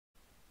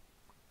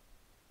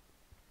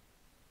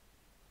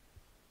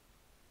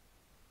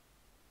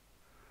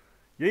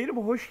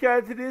Yayınıma hoş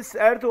geldiniz.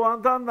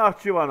 Erdoğan'dan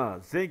Nahçıvan'a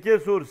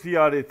Zengezur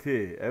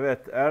ziyareti. Evet,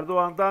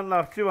 Erdoğan'dan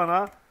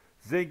Nahçıvan'a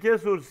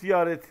Zengezur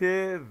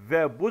ziyareti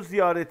ve bu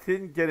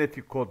ziyaretin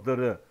genetik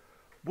kodları.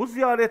 Bu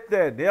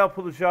ziyaretle ne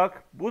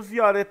yapılacak? Bu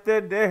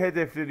ziyaretle ne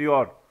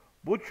hedefleniyor?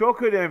 Bu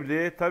çok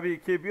önemli.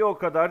 Tabii ki bir o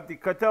kadar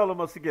dikkate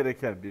alınması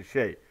gereken bir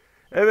şey.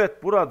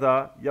 Evet,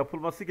 burada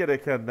yapılması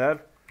gerekenler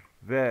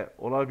ve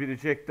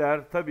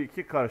olabilecekler tabii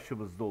ki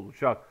karşımızda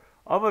olacak.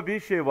 Ama bir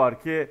şey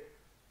var ki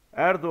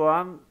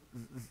Erdoğan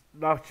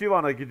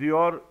Nahçıvan'a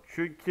gidiyor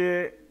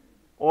çünkü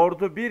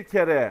ordu bir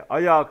kere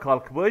ayağa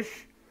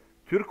kalkmış,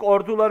 Türk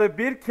orduları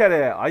bir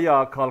kere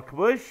ayağa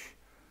kalkmış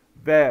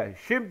ve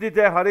şimdi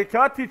de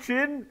harekat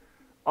için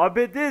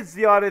ABD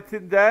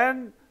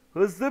ziyaretinden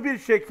hızlı bir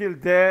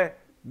şekilde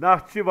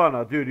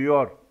Nahçıvan'a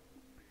dönüyor.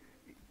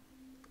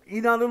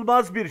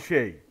 İnanılmaz bir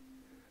şey.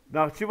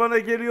 Nahçıvan'a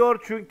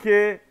geliyor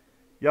çünkü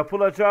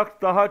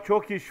yapılacak daha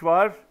çok iş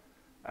var.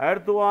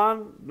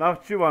 Erdoğan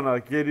Nahçıvan'a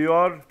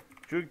geliyor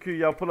çünkü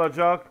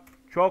yapılacak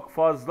çok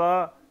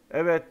fazla,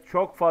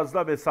 çok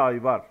fazla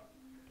mesai var.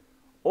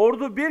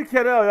 Ordu bir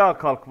kere ayağa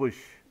kalkmış.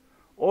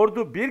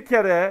 Ordu bir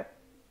kere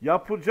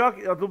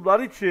yapacak adımlar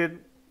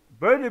için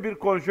böyle bir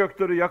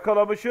konjonktürü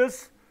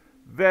yakalamışız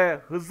ve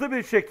hızlı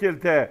bir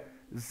şekilde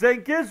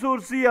Zengezur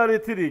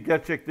ziyaretini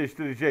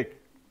gerçekleştirecek.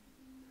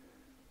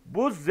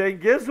 Bu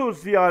Zengezur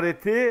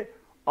ziyareti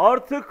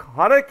artık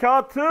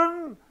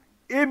harekatın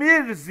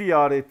emir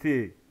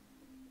ziyareti.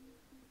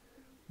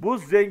 Bu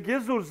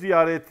Zengezur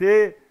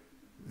ziyareti,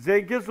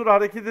 Zengezur'a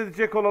hareket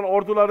edecek olan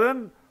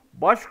orduların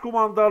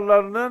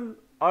başkumandanlarının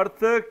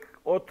artık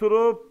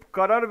oturup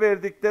karar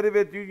verdikleri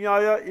ve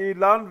dünyaya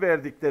ilan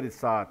verdikleri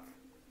saat.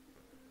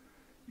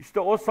 İşte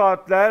o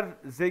saatler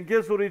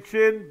Zengezur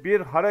için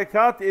bir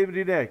harekat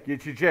emrine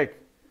geçecek.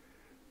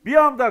 Bir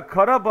anda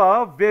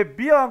Karabağ ve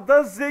bir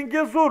anda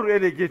Zengezur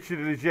ele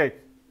geçirilecek.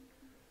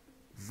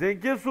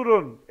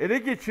 Zengezur'un ele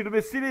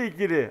geçirmesiyle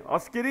ilgili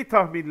askeri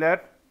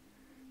tahminler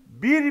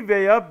 1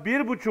 veya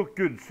 1,5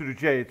 gün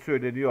süreceği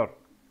söyleniyor.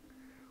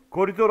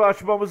 Koridoru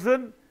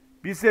açmamızın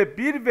bize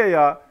 1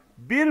 veya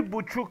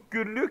 1,5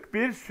 günlük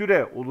bir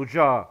süre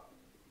olacağı.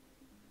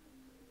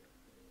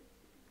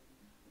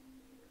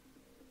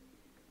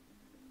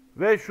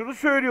 Ve şunu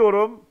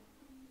söylüyorum,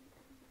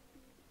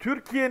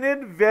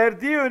 Türkiye'nin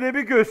verdiği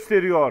önemi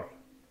gösteriyor.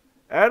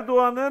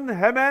 Erdoğan'ın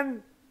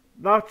hemen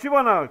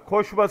Nahçıvan'a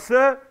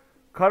koşması,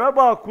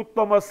 Karabağ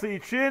kutlaması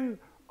için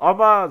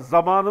ama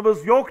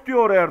zamanımız yok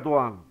diyor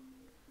Erdoğan.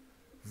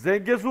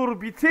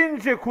 Zengezur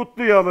bitince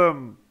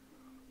kutlayalım.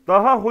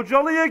 Daha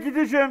Hocalı'ya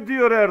gideceğim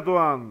diyor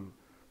Erdoğan.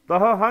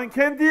 Daha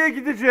Hankendi'ye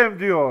gideceğim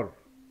diyor.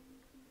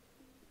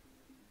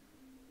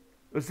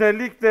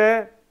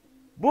 Özellikle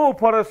bu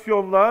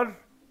operasyonlar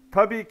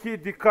tabii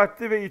ki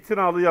dikkatli ve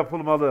itinalı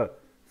yapılmalı.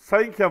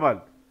 Sayın Kemal,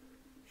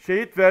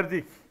 şehit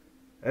verdik.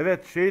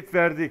 Evet, şehit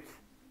verdik.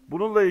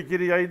 Bununla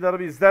ilgili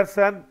yayınlarımı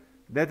izlersen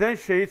neden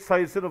şehit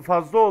sayısının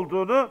fazla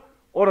olduğunu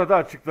orada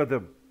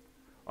açıkladım.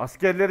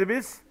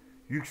 Askerlerimiz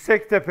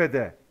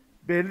Yüksektepe'de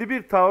belli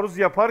bir taarruz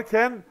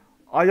yaparken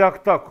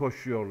ayakta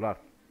koşuyorlar.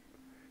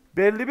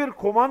 Belli bir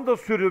komando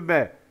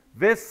sürünme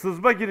ve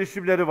sızma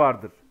girişimleri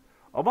vardır.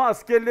 Ama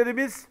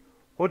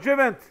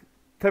Hocavent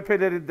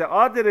tepelerinde,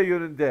 Ağdere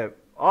yönünde,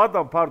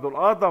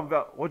 Ağdam ve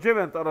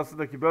Hocavent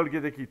arasındaki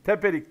bölgedeki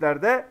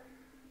tepeliklerde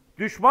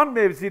düşman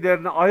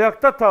mevzilerine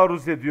ayakta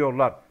taarruz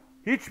ediyorlar.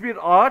 Hiçbir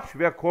ağaç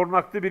ve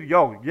korunaklı bir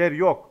yer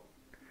yok.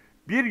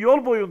 Bir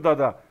yol boyunda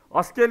da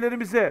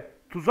askerlerimize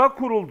tuzak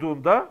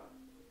kurulduğunda,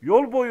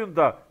 yol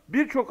boyunda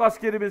birçok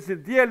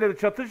askerimizin diğerleri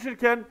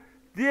çatışırken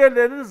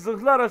diğerlerinin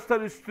zırhlı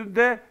araçlar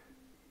üstünde,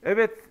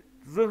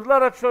 zırhlı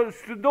araçlar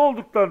üstünde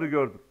olduklarını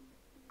gördüm.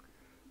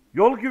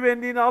 Yol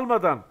güvenliğini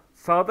almadan,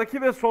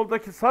 sağdaki ve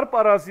soldaki sarp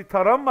arazi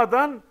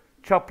taranmadan,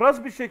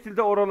 çapraz bir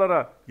şekilde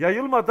oralara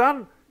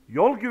yayılmadan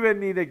yol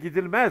güvenliğine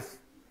gidilmez.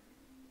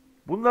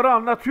 Bunları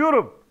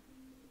anlatıyorum.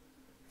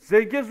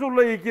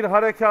 Zengezur'la ilgili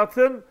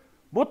harekatın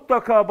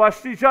mutlaka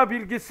başlayacağı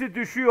bilgisi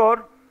düşüyor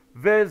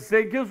ve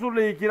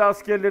Zengezur'la ilgili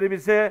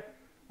askerlerimize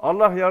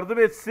Allah yardım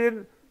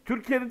etsin.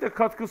 Türkiye'nin de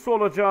katkısı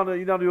olacağına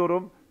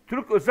inanıyorum.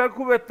 Türk Özel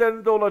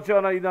Kuvvetleri'nin de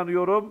olacağına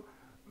inanıyorum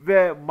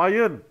ve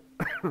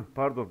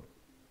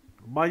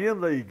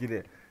mayınla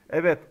ilgili,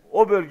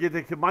 o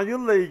bölgedeki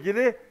mayınla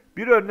ilgili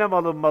bir önlem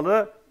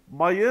alınmalı.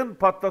 Mayın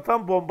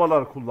patlatan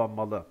bombalar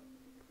kullanmalı.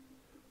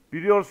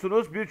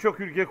 Biliyorsunuz birçok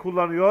ülke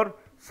kullanıyor.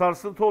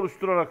 Sarsıntı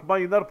oluşturarak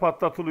mayınlar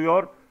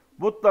patlatılıyor.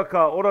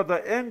 Mutlaka orada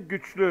en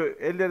güçlü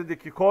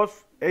ellerindeki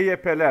koz,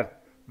 EYP'ler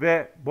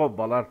ve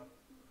bombalar.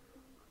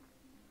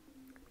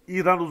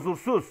 İran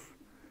huzursuz.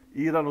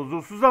 İran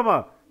huzursuz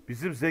ama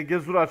bizim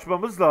Zengezur'u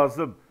açmamız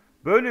lazım.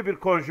 Böyle bir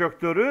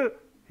konjonktörü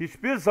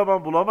hiçbir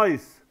zaman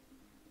bulamayız.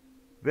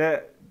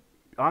 Ve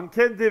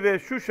Hankendi ve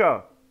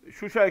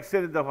Şuşa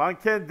ekseninde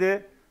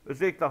Hankendi,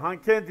 özellikle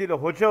Hankendi ile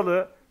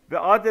Hocalı ve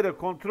Ağdere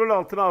kontrol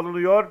altına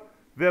alınıyor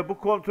ve bu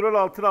kontrol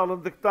altına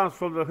alındıktan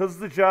sonra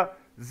hızlıca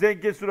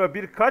Zengezur'a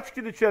birkaç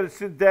gün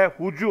içerisinde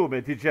hücum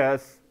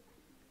edeceğiz.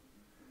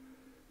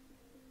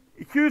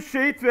 200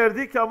 şehit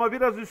verdik ama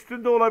biraz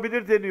üstünde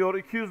olabilir deniyor.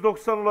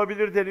 290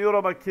 olabilir deniyor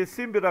ama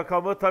kesin bir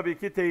rakamı tabii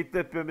ki teyit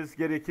etmemiz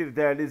gerekir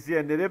değerli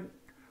izleyenlerim.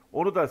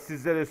 Onu da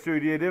sizlere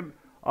söyleyelim.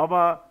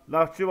 Ama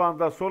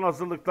Nahçıvan'da son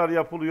hazırlıklar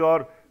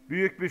yapılıyor.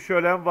 Büyük bir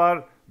şölen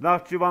var.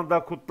 Nahçıvan'da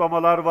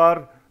kutlamalar var.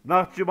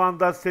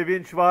 Nahçıvan'da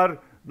sevinç var.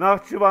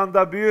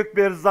 Nahçıvan'da büyük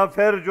bir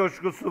zafer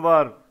coşkusu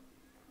var.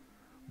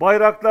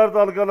 Bayraklar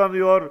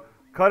dalgalanıyor.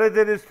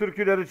 Karadeniz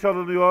türküleri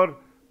çalınıyor.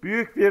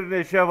 Büyük bir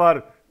neşe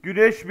var.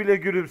 Güneş bile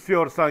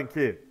gülümsüyor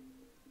sanki.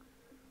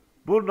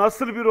 Bu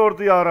nasıl bir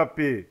ordu ya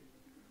Rabbi?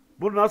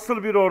 Bu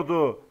nasıl bir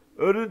ordu?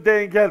 Önünde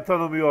engel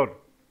tanımıyor.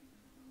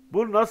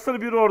 Bu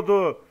nasıl bir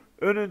ordu?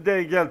 Önünde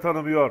engel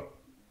tanımıyor.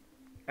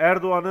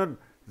 Erdoğan'ın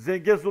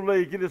Zengezur'la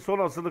ilgili son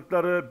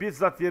hazırlıkları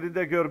bizzat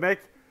yerinde görmek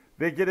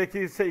ve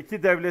gerekirse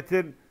iki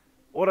devletin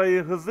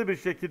orayı hızlı bir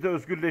şekilde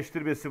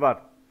özgürleştirmesi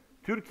var.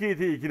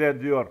 Türkiye'de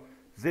ilgilendiriyor.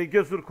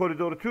 Zengezur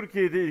koridoru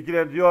Türkiye'de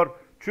ilgilendiriyor.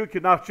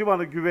 Çünkü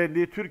Nahçıvan'ın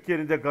güvenliği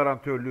Türkiye'nin de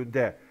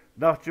garantörlüğünde.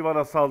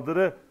 Nahçıvan'a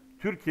saldırı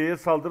Türkiye'ye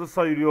saldırı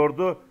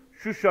sayılıyordu.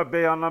 Şuşa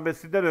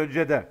beyannamesinden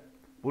önce de.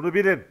 Bunu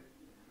bilin.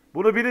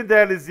 Bunu bilin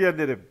değerli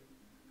izleyenlerim.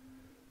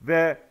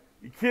 Ve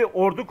iki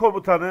ordu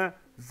komutanı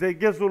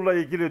Zengezur'la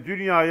ilgili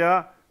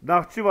dünyaya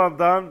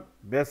Nahçıvan'dan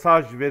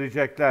mesaj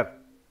verecekler.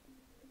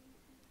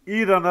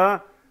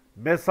 İran'a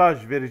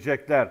mesaj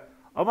verecekler.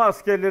 Ama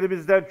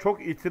askerlerimizden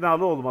çok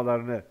itinalı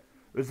olmalarını,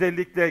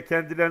 özellikle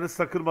kendilerini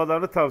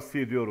sakınmalarını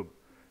tavsiye ediyorum.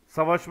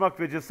 Savaşmak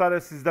ve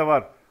cesaret sizde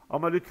var.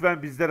 Ama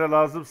lütfen bizlere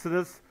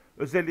lazımsınız.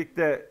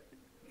 Özellikle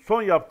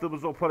son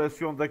yaptığımız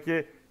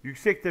operasyondaki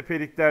yüksek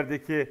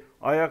tepeliklerdeki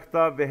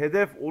ayakta ve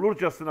hedef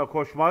olurcasına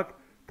koşmak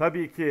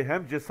tabii ki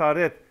hem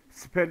cesaret,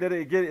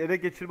 siperleri ele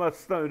geçirme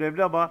açısından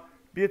önemli ama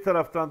bir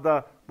taraftan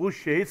da bu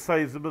şehit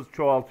sayımız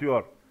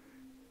çoğaltıyor.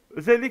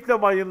 Özellikle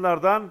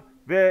mayınlardan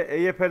ve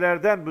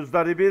EYP'lerden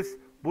muzdaribiz.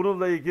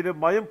 Bununla ilgili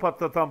mayın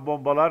patlatan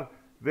bombalar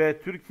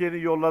ve Türkiye'nin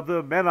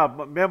yolladığı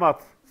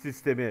MEMAT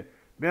sistemi,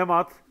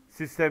 MEMAT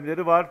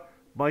sistemleri var.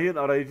 Mayın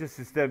arayıcı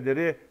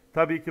sistemleri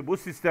tabii ki bu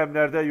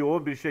sistemlerde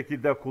yoğun bir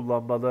şekilde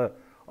kullanmalı.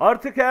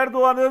 Artık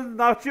Erdoğan'ın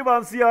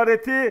Nahçıvan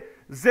ziyareti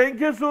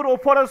Zengezur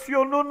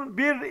operasyonunun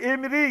bir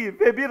emri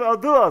ve bir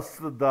adı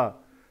aslında.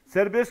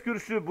 Serbest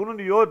kürsü bunu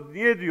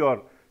niye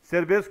diyor?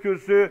 Serbest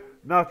kürsü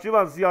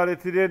Nahçıvan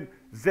ziyaretinin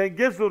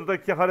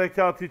Zengezur'daki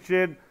harekat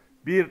için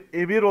bir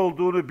emir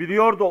olduğunu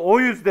biliyordu, o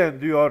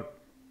yüzden diyor.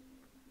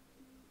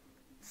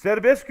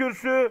 Serbest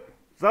kürsü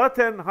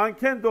zaten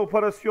Hankendi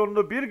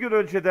operasyonunu bir gün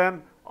önceden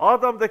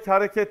Adam'daki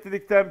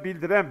hareketlilikten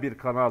bildiren bir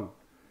kanal.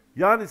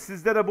 Yani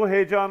sizlere bu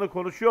heyecanı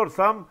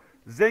konuşuyorsam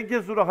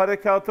Zengezur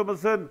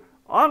harekatımızın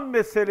an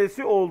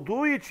meselesi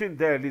olduğu için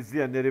değerli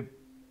izleyenlerim.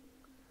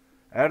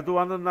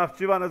 Erdoğan'ın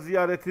Nahçıvan'a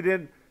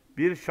ziyaretinin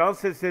bir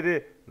şans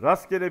eseri,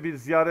 rastgele bir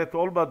ziyaret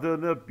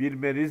olmadığını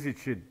bilmeniz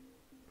için.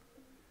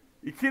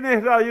 İki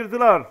nehri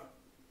ayırdılar,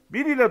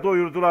 biriyle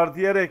doyurdular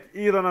diyerek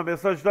İran'a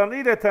mesajlarını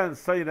ileten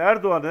Sayın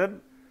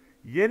Erdoğan'ın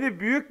yeni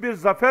büyük bir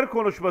zafer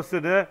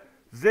konuşmasını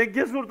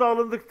Zengezur'da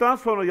alındıktan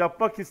sonra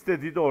yapmak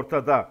istediği de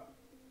ortada.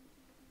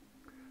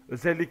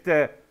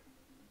 Özellikle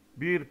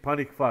bir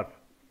panik var.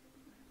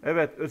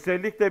 Evet,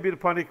 özellikle bir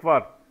panik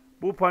var.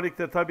 Bu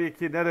panikte tabii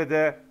ki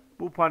nerede?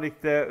 Bu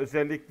panikte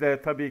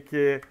özellikle tabii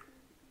ki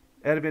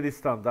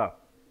Ermenistan'da.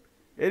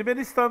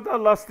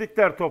 Ermenistan'da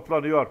lastikler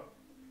toplanıyor.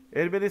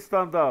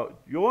 Ermenistan'da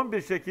yoğun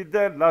bir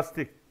şekilde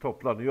lastik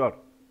toplanıyor.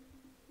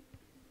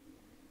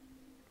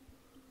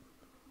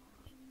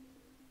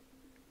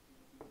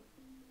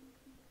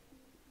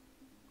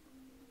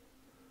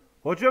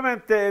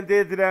 Hocament'te elde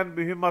edilen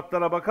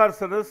mühimmatlara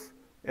bakarsanız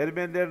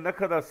Ermenilerin ne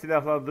kadar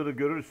silahlandığını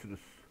görürsünüz.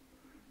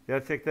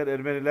 Gerçekten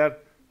Ermeniler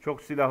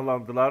çok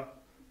silahlandılar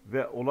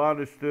ve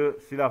olağanüstü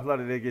silahlar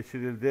ele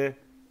geçirildi.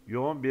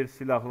 Yoğun bir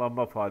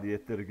silahlanma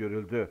faaliyetleri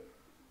görüldü.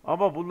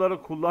 Ama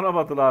bunları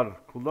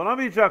kullanamadılar,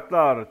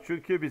 kullanamayacaklar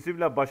çünkü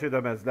bizimle baş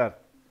edemezler.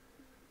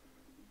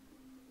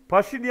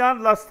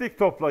 Paşinyan lastik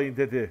toplayın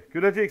dedi.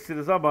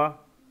 Güleceksiniz ama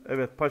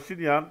evet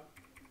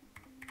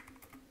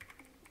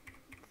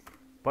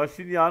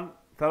Paşinyan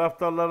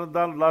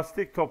taraftarlarından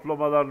lastik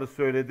toplamalarını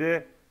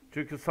söyledi.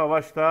 Çünkü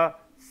savaşta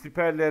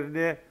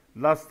siperlerini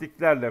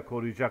lastiklerle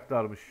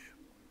koruyacaklarmış.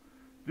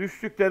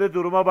 Düştükleri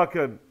duruma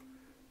bakın.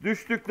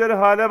 Düştükleri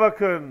hale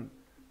bakın.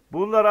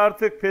 Bunlar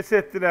artık pes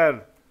ettiler.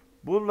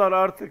 Bunlar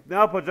artık ne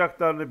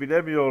yapacaklarını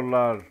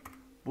bilemiyorlar.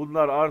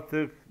 Bunlar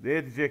artık ne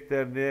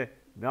edeceklerini,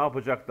 ne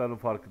yapacaklarının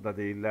farkında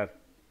değiller.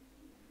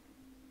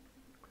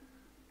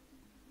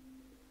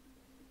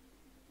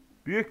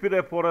 Büyük bir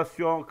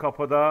operasyon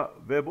kapıda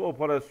ve bu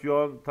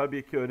operasyon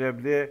tabii ki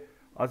önemli.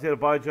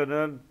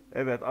 Azerbaycan'ın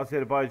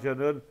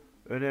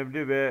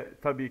önemli ve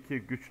tabii ki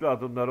güçlü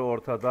adımları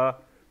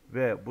ortada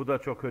ve bu da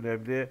çok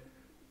önemli.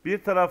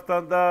 Bir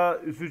taraftan da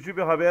üzücü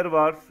bir haber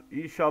var.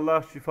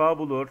 İnşallah şifa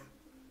bulur.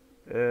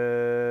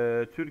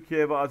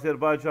 Türkiye ve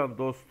Azerbaycan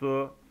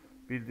dostu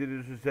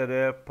bildiğiniz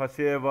üzere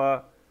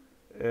Paseyeva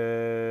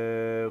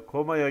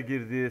komaya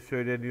girdiği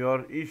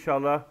söyleniyor.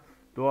 İnşallah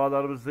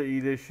dualarımızda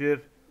iyileşir.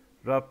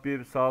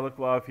 Rabbim sağlık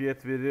ve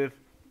afiyet verir.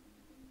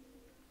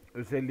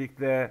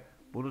 Özellikle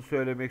Bunu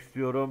söylemek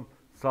istiyorum.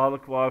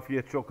 Sağlık ve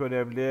afiyet çok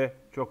önemli,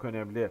 çok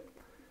önemli.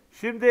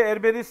 Şimdi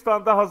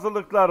Ermenistan'da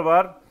hazırlıklar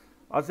var.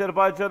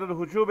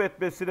 Azerbaycan'ın hücum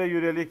etmesine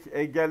yönelik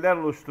engeller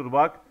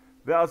oluşturmak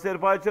ve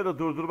Azerbaycan'ı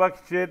durdurmak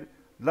için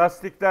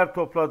lastikler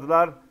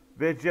topladılar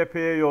ve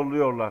cepheye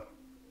yolluyorlar.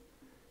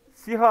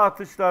 SİHA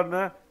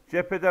atışlarını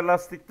cephede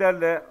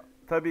lastiklerle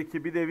tabii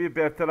ki bir nevi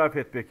bertaraf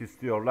etmek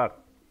istiyorlar.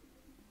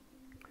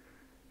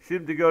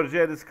 Şimdi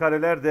göreceğiniz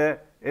kareler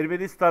de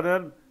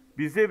Ermenistan'ın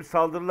bizim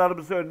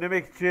saldırılarımızı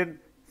önlemek için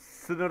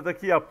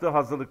sınırdaki yaptığı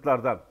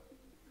hazırlıklardan.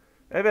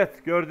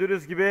 Evet,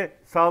 gördüğünüz gibi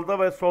sağda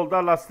ve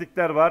solda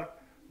lastikler var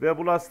ve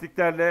bu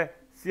lastiklerle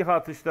SİHA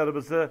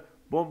atışlarımızı,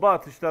 bomba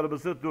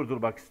atışlarımızı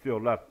durdurmak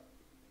istiyorlar.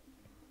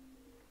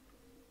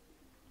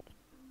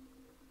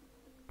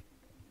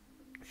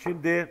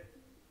 Şimdi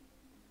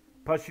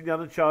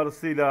Paşinyan'ın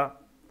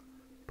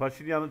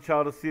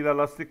çağrısıyla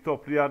lastik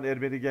toplayan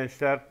Ermeni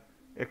gençler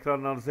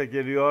ekranlarınıza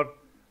geliyor.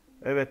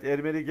 Evet,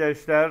 Ermeni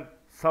gençler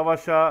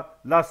savaşa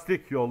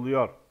lastik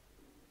yolluyor.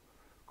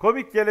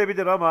 Komik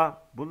gelebilir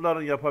ama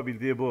bunların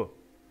yapabildiği bu.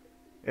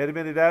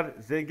 Ermeniler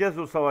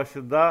Zengezur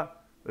Savaşı'nda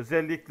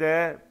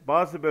özellikle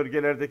bazı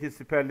bölgelerdeki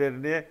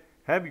siperlerini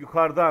hem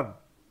yukarıdan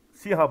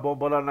SİHA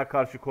bombalarına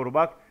karşı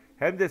korumak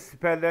hem de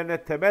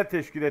siperlerine temel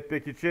teşkil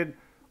etmek için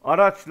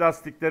araç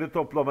lastikleri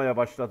toplamaya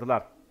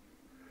başladılar.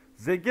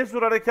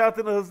 Zengezur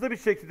harekatını hızlı bir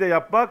şekilde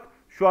yapmak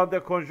şu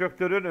anda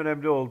konjonktürün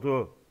önemli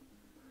olduğu.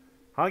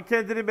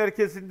 Hankendi'nin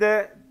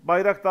merkezinde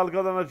bayrak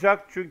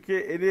dalgalanacak çünkü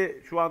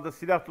eli şu anda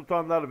silah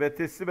tutanlar ve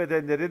teslim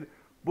edenlerin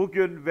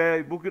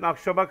bugün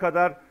akşama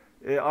kadar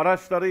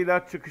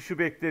araçlarıyla çıkışı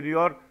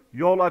bekleniyor.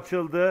 Yol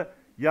açıldı.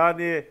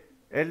 Yani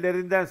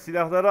ellerinden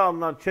silahları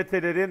alınan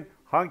çetelerin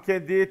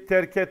Hankendi'yi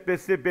terk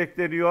etmesi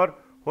bekleniyor.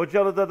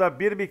 Hocalı'da da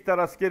bir miktar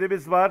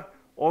askerimiz var.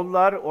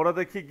 Onlar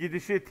oradaki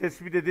gidişi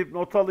tespit edip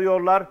not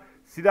alıyorlar.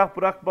 Silah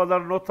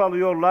bırakmaları not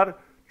alıyorlar.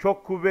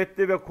 Çok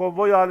kuvvetli ve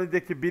konvoy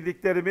halindeki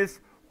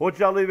birliklerimiz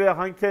Hocalı ve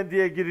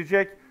Hankendi'ye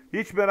girecek.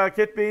 Hiç merak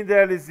etmeyin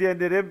değerli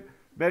izleyenlerim.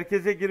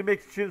 Merkeze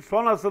girmek için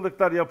son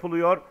hazırlıklar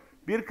yapılıyor.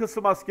 Bir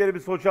kısım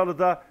askerimiz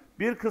Hocalı'da,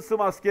 bir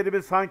kısım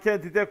askerimiz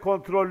Hankendi'de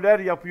kontroller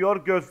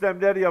yapıyor,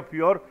 gözlemler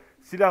yapıyor.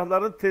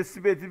 Silahların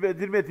teslim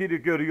edilmediğini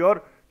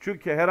görüyor.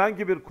 Çünkü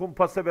herhangi bir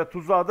kumpasa ve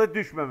tuzağa da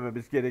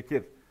düşmememiz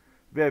gerekir.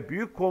 Ve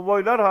büyük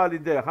konvoylar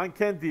halinde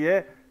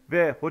Hankendi'ye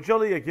ve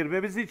Hocalı'ya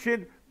girmemiz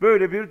için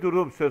böyle bir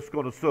durum söz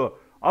konusu.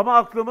 Ama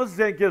aklımız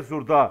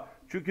Zengezur'da.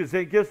 Çünkü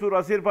Zengezur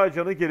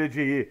Azerbaycan'ın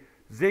geleceği.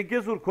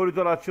 Zengezur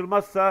koridoru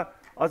açılmazsa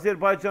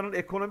Azerbaycan'ın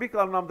ekonomik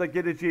anlamda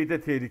geleceği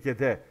de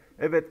tehlikede.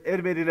 Evet,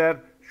 Ermeniler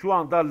şu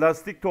anda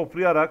lastik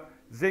toplayarak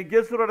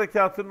Zengezur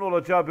harekatının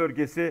olacağı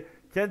bölgesi,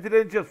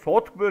 kendilerince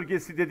Sotk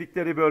bölgesi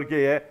dedikleri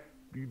bölgeye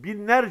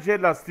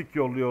binlerce lastik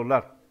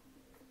yolluyorlar.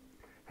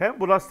 Hem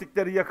bu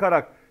lastikleri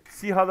yakarak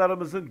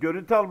SİHA'larımızın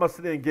görüntü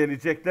almasını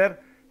engelleyecekler,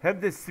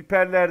 hem de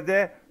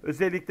siperlerde,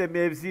 özellikle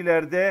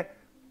mevzilerde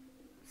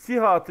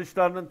SİHA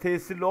atışlarının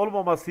tesirli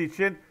olmaması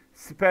için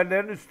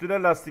siperlerin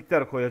üstüne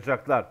lastikler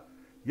koyacaklar.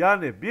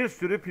 Yani bir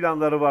sürü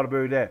planları var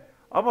böyle.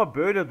 Ama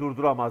böyle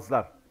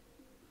durduramazlar.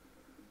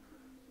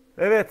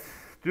 Evet,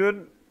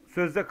 dün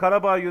sözde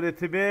Karabağ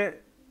yönetimi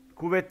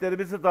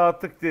kuvvetlerimizi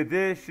dağıttık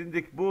dedi.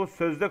 Şimdi bu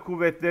sözde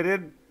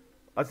kuvvetlerin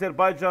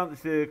Azerbaycan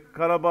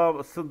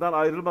Karabağ'sından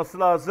ayrılması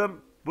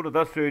lazım. Bunu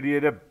da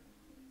söyleyelim.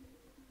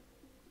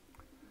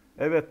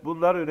 Evet,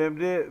 bunlar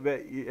önemli ve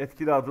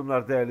etkili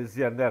adımlar değerli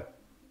izleyenler.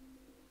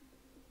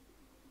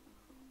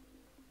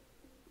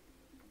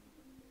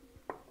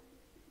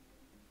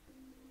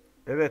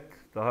 Evet,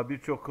 daha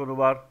birçok konu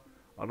var.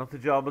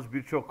 Anlatacağımız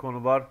birçok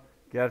konu var.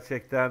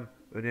 Gerçekten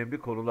önemli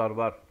konular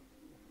var.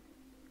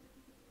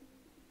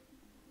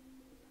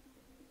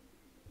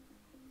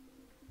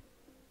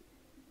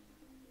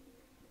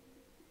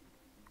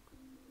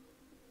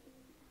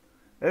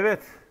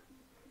 Evet,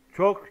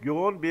 çok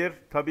yoğun bir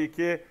tabii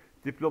ki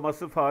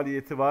diplomasi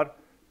faaliyeti var.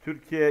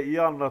 Türkiye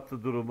iyi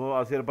anlattı durumu,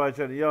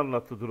 Azerbaycan iyi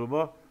anlattı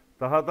durumu.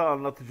 Daha da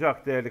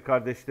anlatacak değerli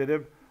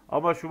kardeşlerim.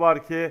 Ama şu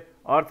var ki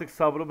artık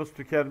sabrımız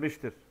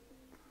tükenmiştir.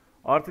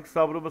 Artık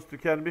sabrımız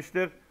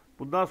tükenmiştir.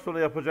 Bundan sonra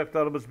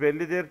yapacaklarımız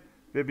bellidir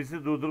ve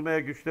bizi durdurmaya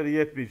güçleri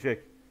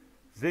yetmeyecek.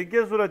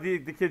 Zengezur'a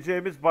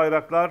dikeceğimiz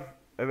bayraklar,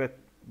 evet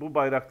bu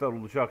bayraklar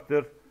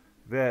olacaktır.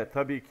 Ve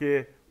tabii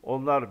ki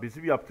onlar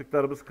bizim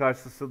yaptıklarımız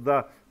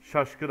karşısında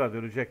şaşkına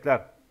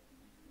dönecekler.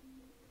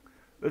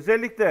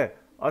 Özellikle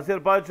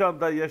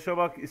Azerbaycan'da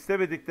yaşamak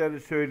istemediklerini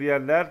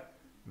söyleyenler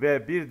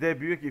ve bir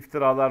de büyük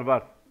iftiralar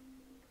var.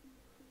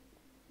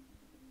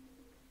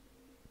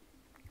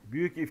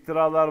 Büyük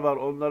iftiralar var,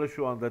 onları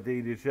şu anda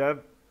değineceğim.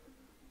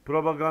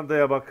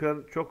 Propagandaya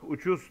bakın, çok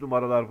ucuz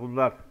numaralar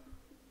bunlar.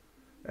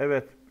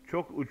 Evet,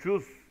 çok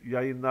ucuz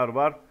yayınlar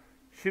var.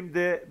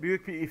 Şimdi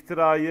büyük bir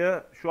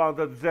iftirayı şu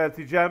anda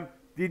düzelteceğim.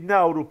 Dinle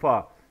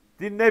Avrupa,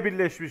 dinle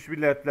Birleşmiş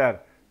Milletler,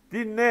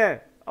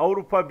 dinle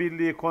Avrupa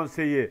Birliği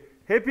Konseyi.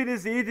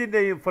 Hepiniz iyi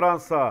dinleyin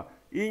Fransa,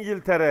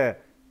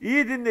 İngiltere,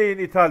 iyi dinleyin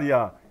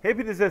İtalya.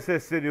 Hepinize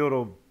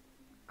sesleniyorum.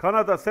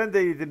 Kanada sen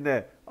de iyi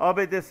dinle,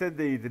 ABD sen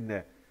de iyi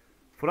dinle.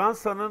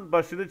 Fransa'nın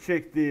başını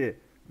çektiği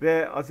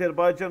ve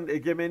Azerbaycan'ın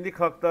egemenlik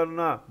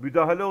haklarına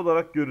müdahale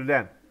olarak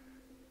görülen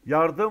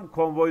yardım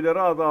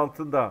konvoyları adı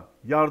altında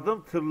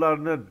yardım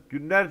tırlarının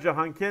günlerce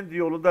Hankendi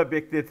yolunda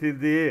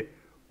bekletildiği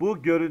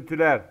bu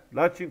görüntüler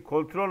Laçin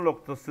kontrol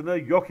noktasını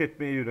yok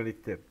etmeye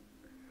yönelikti.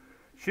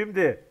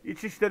 Şimdi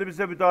iç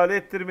işlerimize müdahale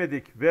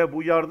ettirmedik ve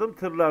bu yardım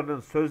tırlarının,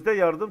 sözde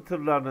yardım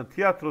tırlarının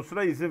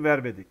tiyatrosuna izin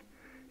vermedik.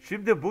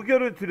 Şimdi bu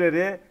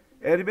görüntüleri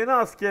Ermeni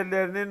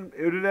askerlerinin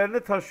ölülerini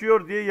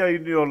taşıyor diye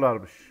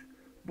yayınlıyorlarmış.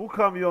 Bu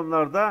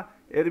kamyonlarda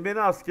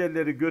Ermeni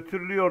askerleri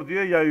götürülüyor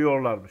diye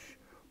yayıyorlarmış.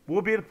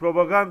 Bu bir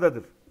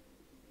propagandadır.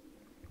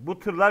 Bu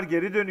tırlar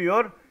geri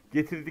dönüyor,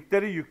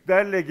 getirdikleri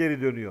yüklerle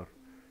geri dönüyor.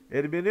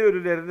 Ermeni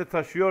ölülerini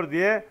taşıyor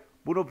diye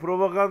bunu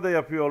propaganda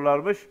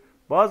yapıyorlarmış.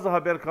 Bazı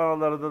haber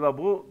kanallarında da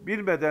bu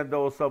bilmeden de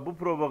olsa bu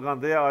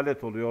propagandaya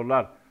alet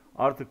oluyorlar.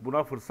 Artık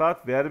buna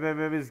fırsat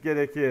vermememiz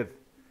gerekir.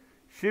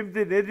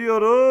 Şimdi ne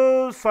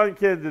diyoruz?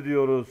 Hankendi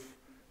diyoruz.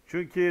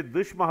 Çünkü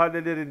dış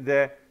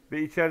mahallelerinde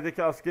ve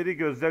içerideki askeri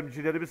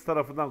gözlemcilerimiz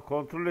tarafından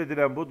kontrol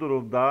edilen bu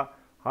durumda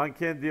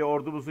Hankendi'ye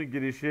ordumuzun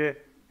girişi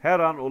her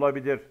an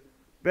olabilir.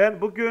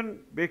 Ben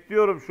bugün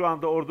bekliyorum şu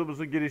anda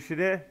ordumuzun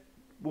girişini.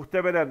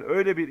 Muhtemelen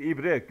öyle bir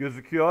ibre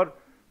gözüküyor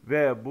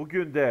ve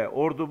bugün de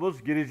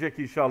ordumuz girecek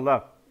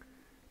inşallah.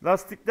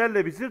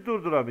 Lastiklerle bizi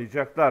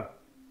durduramayacaklar.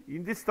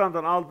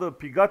 Hindistan'dan aldığı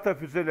Pigata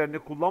füzelerini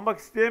kullanmak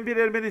isteyen bir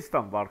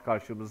Ermenistan var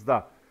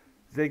karşımızda.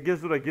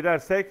 Zengezur'a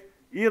girersek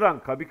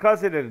İran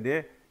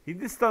kamikazelerini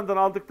Hindistan'dan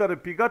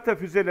aldıkları Pigata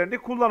füzelerini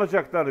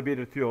kullanacaklarını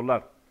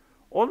belirtiyorlar.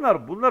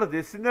 Onlar bunları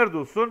desinler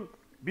dursun.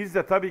 Biz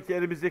de tabii ki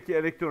elimizdeki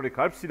elektronik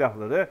harp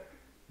silahları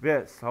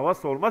ve hava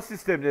savunma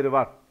sistemleri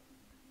var.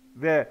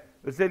 Ve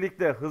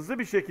özellikle hızlı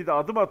bir şekilde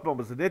adım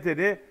atmamızın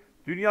nedeni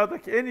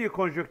dünyadaki en iyi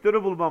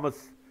konjonktörü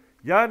bulmamız.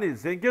 Yani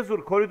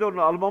Zengezur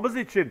koridorunu almamız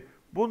için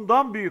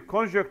bundan büyük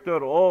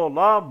konjonktör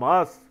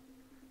olamaz.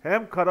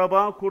 Hem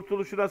Karabağ'ın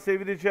kurtuluşuna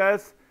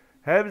sevineceğiz,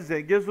 hem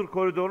Zengezur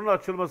koridorunun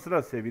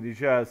açılmasına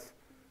sevineceğiz.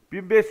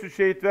 1500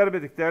 şehit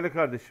vermedik değerli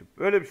kardeşim.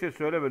 Öyle bir şey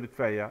söyleme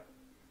lütfen ya.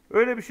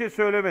 Öyle bir şey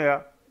söyleme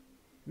ya.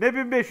 Ne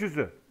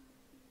 1500'ü?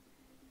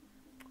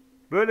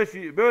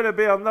 Böyle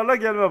beyanlarla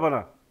gelme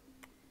bana.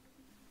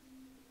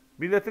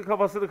 Milletin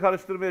kafasını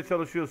karıştırmaya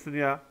çalışıyorsun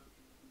ya.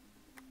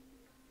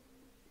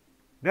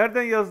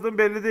 Nereden yazdığın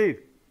belli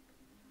değil.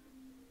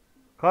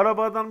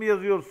 Karabağ'dan mı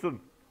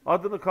yazıyorsun?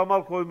 Adını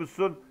Kamal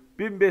koymuşsun.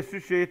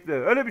 1500 şehitle.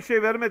 Öyle bir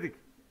şey vermedik.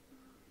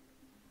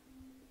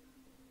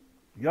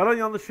 Yalan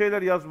yanlış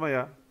şeyler yazma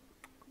ya.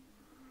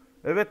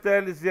 Evet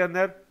değerli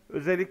izleyenler,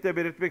 özellikle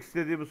belirtmek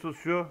istediğim husus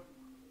şu.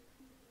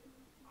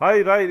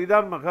 Hayır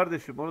inanma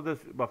kardeşim. Onu da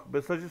bak,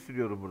 mesajı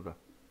siliyorum burada.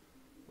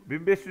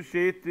 1500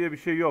 şehit diye bir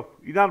şey yok.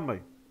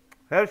 İnanmayın.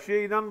 Her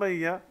şeye inanmayın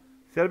ya.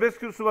 Serbest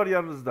kürsü var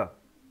yanınızda.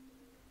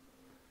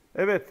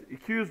 Evet,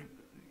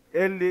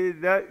 250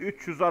 ile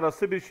 300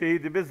 arası bir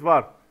şehidimiz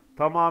var.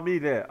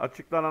 Tamamıyla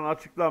açıklanan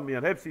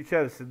açıklanmayan hepsi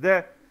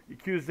içerisinde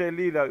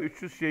 250 ile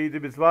 300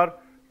 şehidimiz var.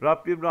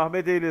 Rabbim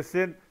rahmet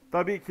eylesin.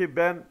 Tabii ki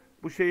ben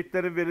bu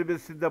şehitlerin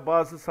verilmesinde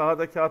bazı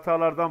sahadaki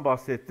hatalardan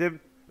bahsettim.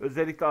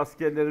 Özellikle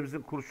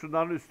askerlerimizin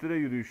kurşunların üstüne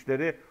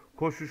yürüyüşleri,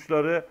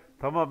 koşuşları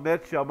tamam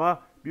mertçe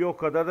ama bir o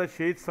kadar da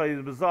şehit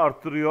sayımızı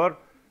arttırıyor.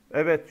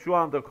 Evet, şu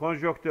anda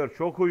konjonktör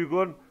çok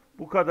uygun.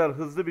 Bu kadar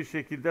hızlı bir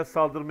şekilde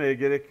saldırmaya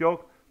gerek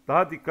yok.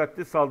 Daha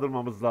dikkatli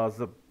saldırmamız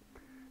lazım.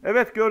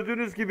 Evet,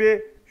 gördüğünüz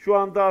gibi şu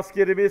anda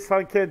askerimiz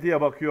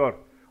Hankendi'ye bakıyor.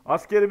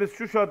 Askerimiz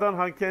Şuşa'dan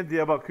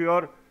Hankendi'ye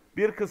bakıyor.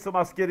 Bir kısım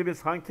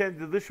askerimiz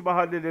Hankendi dış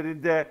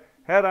mahallelerinde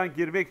her an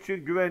girmek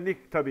için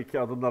güvenlik tabii ki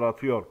adımlar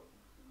atıyor.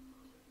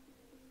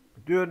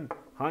 Dün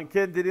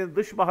Hankendi'nin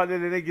dış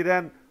mahallelerine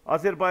giren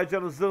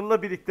Azerbaycan'ın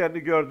zırhlı birliklerini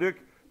gördük.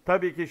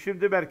 Tabii ki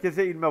şimdi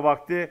merkeze inme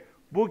vakti.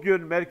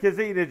 Bugün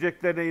merkeze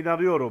ineceklerine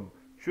inanıyorum.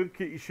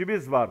 Çünkü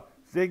işimiz var.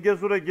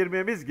 Zengezur'a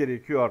girmemiz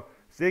gerekiyor.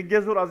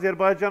 Zengezur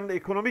Azerbaycan'ın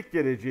ekonomik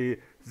geleceği.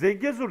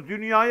 Zengezur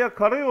dünyaya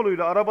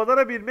karayoluyla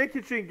arabalara binmek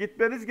için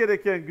gitmeniz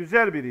gereken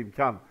güzel bir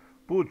imkan.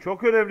 Bu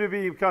çok önemli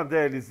bir imkan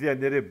değerli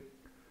izleyenlerim.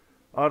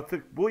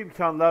 Artık bu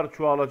imkanlar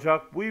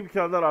çoğalacak, bu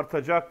imkanlar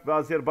artacak ve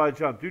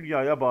Azerbaycan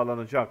dünyaya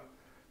bağlanacak.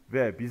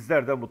 Ve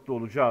bizler de mutlu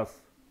olacağız.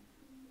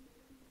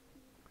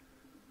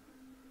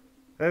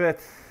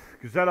 Evet,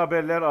 güzel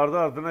haberler ardı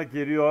ardına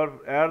geliyor.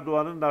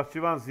 Erdoğan'ın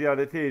Nahçıvan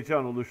ziyareti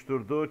heyecan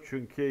oluşturdu.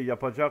 Çünkü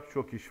yapacak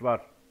çok iş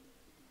var.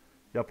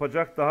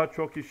 Yapacak daha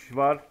çok iş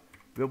var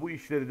ve bu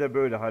işleri de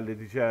böyle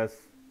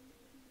halledeceğiz.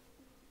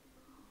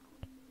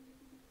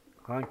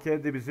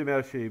 Hankendi bizim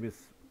her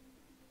şeyimiz.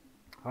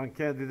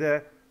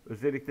 Hankendi'de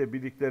özellikle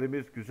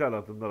birliklerimiz güzel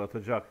adımlar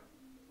atacak.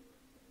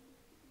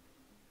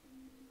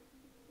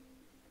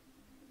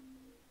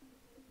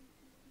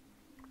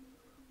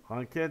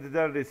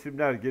 Hankendi'den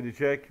resimler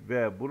gelecek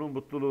ve bunun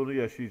mutluluğunu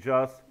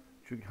yaşayacağız.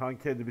 Çünkü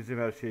Hankendi bizim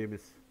her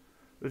şeyimiz.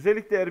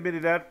 Özellikle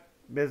Ermeniler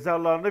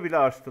mezarlarını bile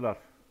açtılar.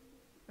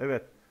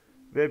 Evet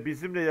ve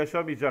bizimle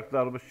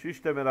yaşamayacaklarmış.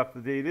 Hiç de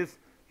meraklı değiliz.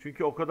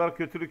 Çünkü o kadar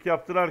kötülük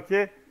yaptılar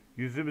ki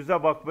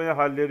yüzümüze bakmaya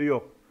halleri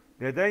yok.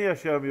 Neden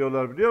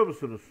yaşayamıyorlar biliyor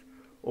musunuz?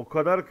 O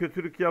kadar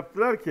kötülük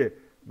yaptılar ki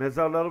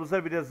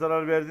mezarlarımıza bile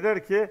zarar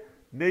verdiler ki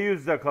ne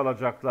yüzle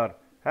kalacaklar.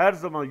 Her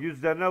zaman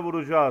yüzlerine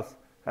vuracağız.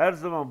 Her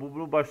zaman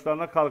bunun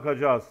başlarına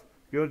kalkacağız.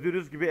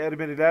 Gördüğünüz gibi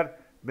Ermeniler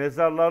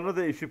mezarlarını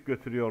da eşip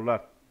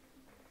götürüyorlar.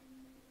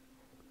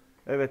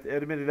 Evet,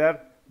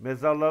 Ermeniler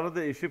mezarlarını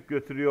da eşip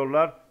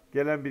götürüyorlar.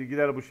 Gelen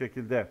bilgiler bu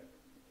şekilde.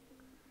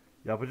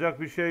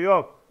 Yapacak bir şey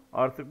yok.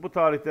 Artık bu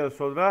tarihten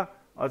sonra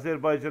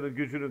Azerbaycan'ın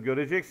gücünü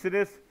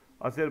göreceksiniz.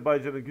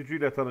 Azerbaycan'ın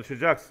gücüyle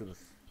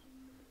tanışacaksınız.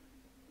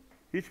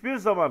 Hiçbir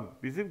zaman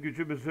bizim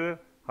gücümüzü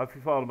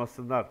hafife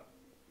almasınlar.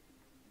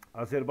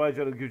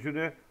 Azerbaycan'ın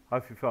gücünü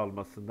hafife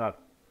almasınlar.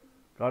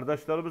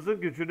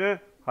 Kardeşlerimizin gücünü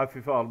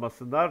hafife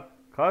almasınlar.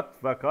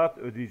 Kat ve kat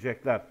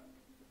ödeyecekler.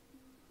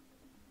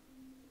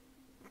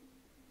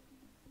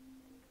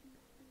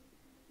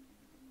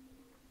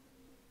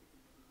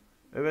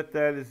 Evet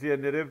değerli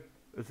izleyenlerim,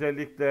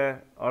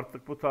 özellikle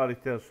artık bu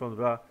tarihten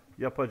sonra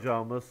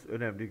yapacağımız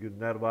önemli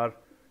günler var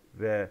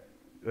ve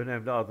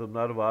önemli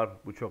adımlar var.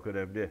 Bu çok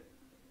önemli.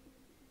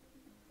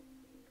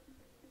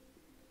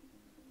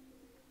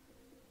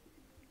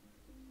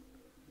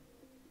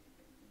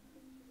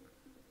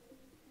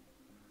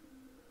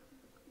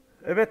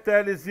 Evet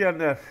değerli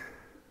izleyenler,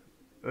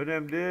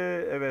 önemli,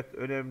 evet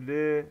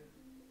önemli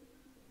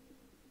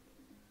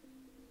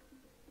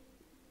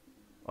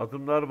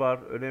adımlar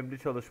var, önemli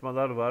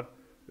çalışmalar var.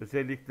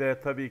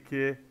 Özellikle tabii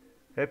ki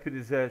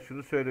hepinize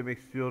şunu söylemek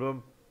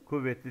istiyorum,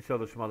 kuvvetli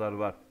çalışmalar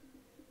var.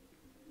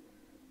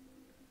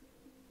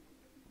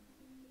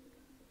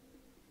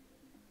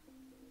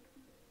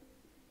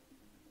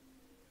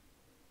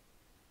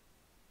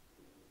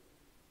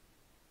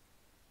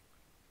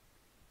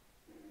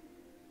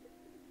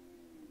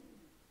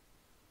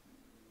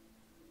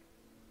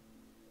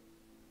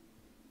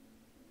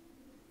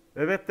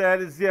 Evet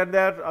değerli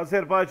izleyenler,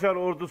 Azerbaycan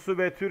ordusu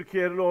ve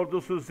Türkiye'nin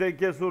ordusu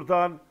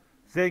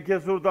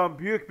Zengezur'dan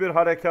büyük bir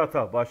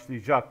harekata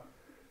başlayacak.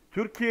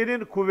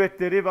 Türkiye'nin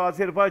kuvvetleri ve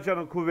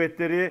Azerbaycan'ın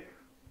kuvvetleri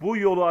bu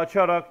yolu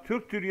açarak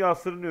Türk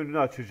dünyasının önünü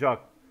açacak.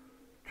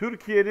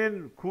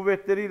 Türkiye'nin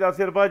kuvvetleriyle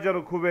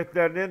Azerbaycan'ın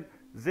kuvvetlerinin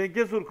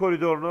Zengezur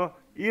koridorunu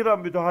İran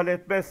müdahale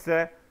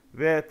etmezse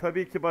ve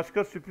tabii ki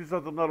başka sürpriz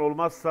adımlar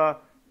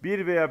olmazsa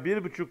 1 veya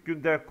 1,5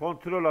 günde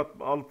kontrol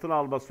altına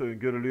alması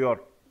öngörülüyor.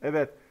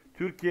 Evet,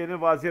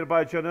 Türkiye'nin ve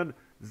Azerbaycan'ın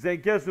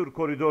Zengezur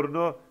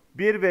koridorunu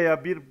 1 veya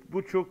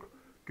 1,5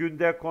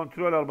 günde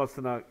kontrol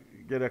almasına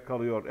gerek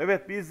kalıyor.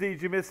 Evet, bir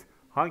izleyicimiz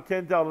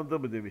Hankendi alındı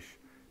mı demiş.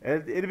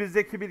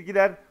 Elimizdeki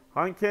bilgiler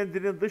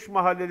Hankendi'nin dış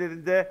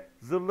mahallelerinde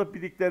zırhlı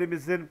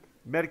birliklerimizin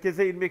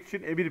merkeze inmek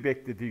için emir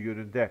beklediği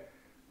yönünde.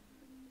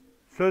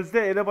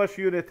 Sözde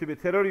elebaşı yönetimi,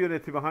 terör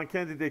yönetimi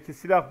Hankendi'deki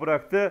silah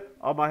bıraktı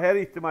ama her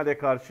ihtimale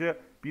karşı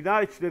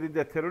bina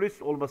içlerinde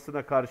terörist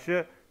olmasına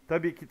karşı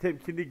tabii ki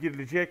temkinli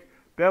girilecek.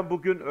 Ben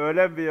bugün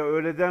öğlen veya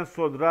öğleden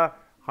sonra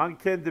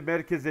Hankendi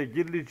merkeze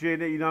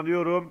girileceğine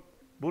inanıyorum.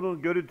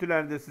 Bunun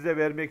görüntülerini de size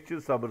vermek için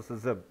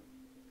sabırsızım.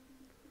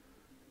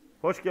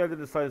 Hoş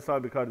geldiniz Sayın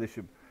Sami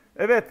kardeşim.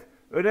 Evet,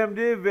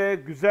 önemli ve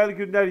güzel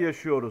günler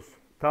yaşıyoruz.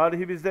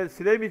 Tarihimizden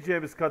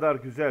silemeyeceğimiz kadar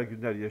güzel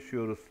günler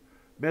yaşıyoruz.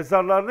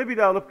 Mezarlarını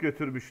bile alıp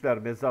götürmüşler,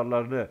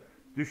 mezarlarını.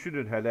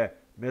 Düşünün hele,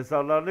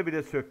 mezarlarını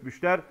bile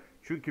sökmüşler.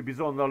 Çünkü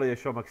biz onlarla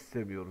yaşamak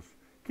istemiyoruz.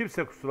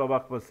 Kimse kusura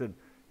bakmasın.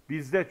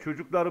 Bizde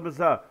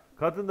çocuklarımıza,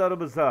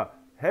 kadınlarımıza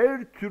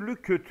her türlü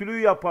kötülüğü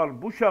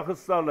yapan bu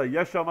şahıslarla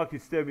yaşamak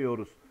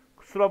istemiyoruz.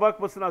 Kusura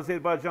bakmasın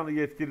Azerbaycanlı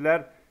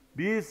yetkililer.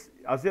 Biz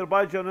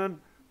Azerbaycan'ın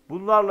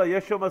bunlarla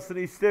yaşamasını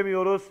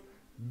istemiyoruz.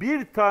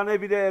 Bir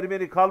tane bile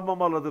Ermeni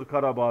kalmamalıdır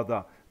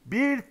Karabağ'da.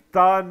 Bir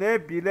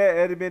tane bile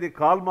Ermeni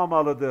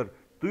kalmamalıdır.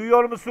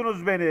 Duyuyor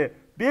musunuz beni?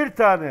 Bir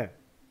tane.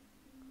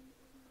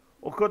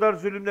 O kadar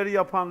zulümleri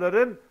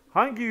yapanların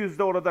hangi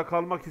yüzde orada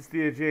kalmak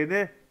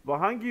isteyeceğini ve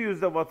hangi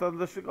yüzde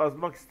vatandaşlık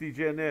almak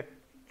isteyeceğini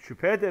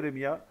şüphe ederim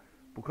ya.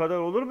 Bu kadar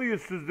olur mu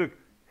yüzsüzlük?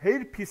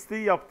 Her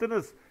pisliği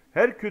yaptınız,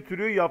 her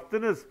kötülüğü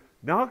yaptınız.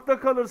 Ne hakta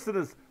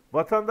kalırsınız?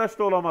 Vatandaş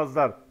da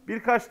olamazlar.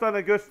 Birkaç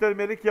tane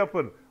göstermelik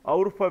yapın.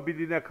 Avrupa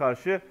Birliği'ne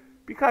karşı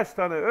birkaç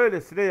tane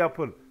öylesine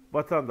yapın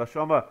vatandaş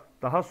ama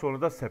daha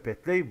sonra da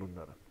sepetleyin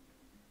bunları.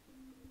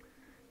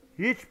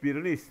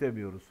 Hiçbirini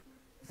istemiyoruz.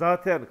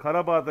 Zaten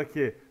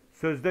Karabağ'daki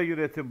sözde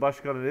yönetim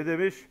başkanı ne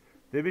demiş?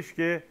 Demiş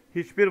ki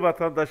hiçbir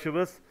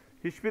vatandaşımız,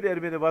 hiçbir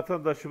Ermeni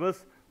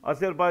vatandaşımız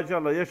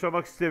Azerbaycan'la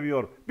yaşamak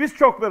istemiyor. Biz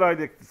çok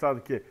meraklıydık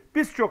sanki.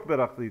 Biz çok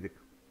meraklıydık.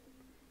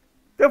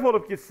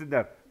 Defolup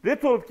gitsinler.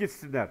 Ret olup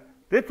gitsinler.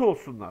 Ret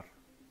olsunlar.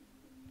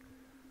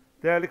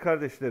 Değerli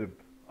kardeşlerim,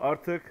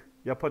 artık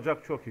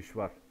yapacak çok iş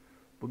var.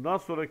 Bundan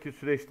sonraki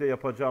süreçte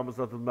yapacağımız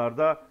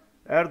adımlarda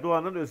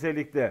Erdoğan'ın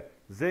özellikle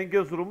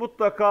Zengezur'u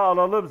mutlaka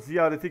alalım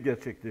ziyareti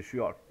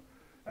gerçekleşiyor.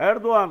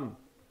 Erdoğan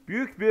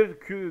büyük bir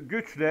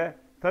güçle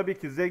tabii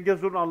ki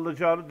Zengezur'un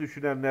alınacağını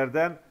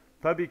düşünenlerden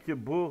tabii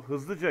ki bu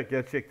hızlıca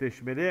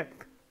gerçekleşmeli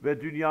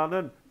ve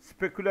dünyanın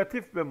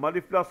spekülatif ve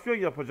manipülasyon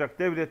yapacak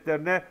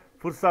devletlerine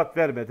fırsat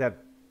vermeden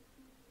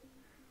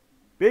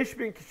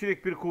 5.000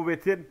 kişilik bir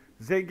kuvvetin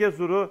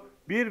Zengezur'u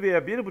 1 veya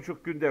 1,5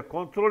 günde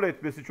kontrol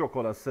etmesi çok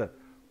olası.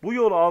 Bu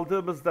yolu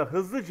aldığımızda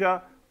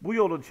hızlıca bu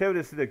yolun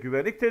çevresinde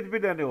güvenlik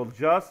tedbirlerini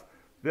alacağız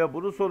ve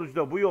bunun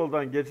sonucunda bu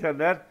yoldan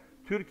geçenler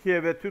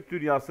Türkiye ve Türk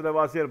dünyasına ve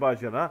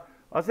Azerbaycan'a,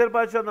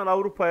 Azerbaycan'dan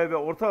Avrupa'ya ve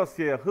Orta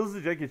Asya'ya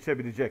hızlıca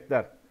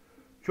geçebilecekler.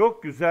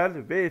 Çok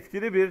güzel ve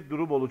etkili bir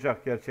durum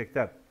olacak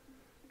gerçekten.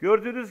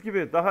 Gördüğünüz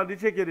gibi daha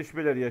nice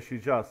gelişmeler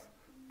yaşayacağız.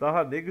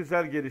 Daha ne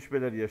güzel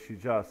gelişmeler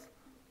yaşayacağız.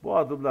 Bu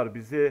adımlar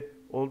bizi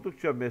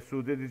oldukça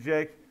mesut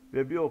edecek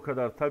ve bir o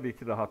kadar tabii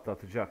ki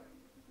rahatlatacak.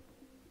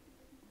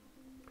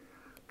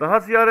 Daha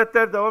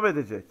ziyaretler devam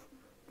edecek.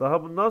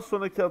 Daha bundan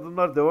sonraki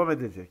adımlar devam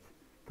edecek.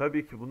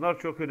 Tabii ki bunlar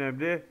çok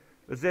önemli.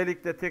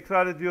 Özellikle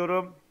tekrar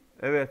ediyorum.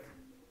 Evet.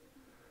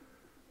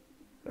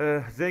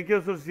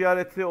 Zengezur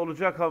ziyareti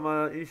olacak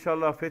ama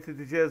inşallah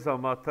fethedeceğiz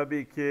ama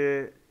tabii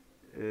ki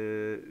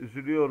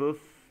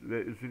üzülüyoruz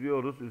ve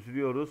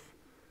üzülüyoruz.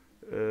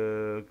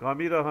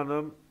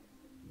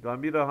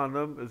 Gamira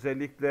Hanım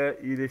özellikle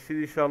iyileşir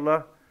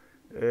inşallah.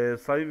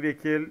 Sayın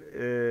Vekil,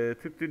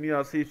 Türk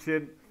dünyası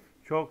için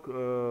çok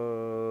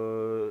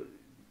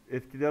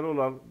etkileri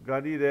olan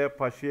Ganire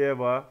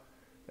Paşiyeva,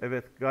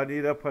 evet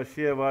Ganire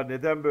Paşiyeva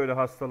neden böyle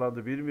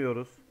hastalandı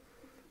bilmiyoruz.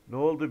 Ne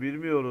oldu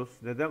bilmiyoruz.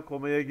 Neden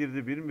komaya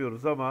girdi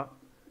bilmiyoruz ama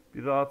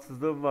bir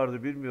rahatsızlığım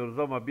vardı bilmiyoruz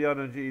ama bir an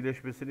önce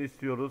iyileşmesini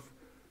istiyoruz.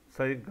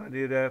 Sayın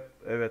Ganire,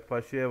 evet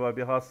Paşiyeva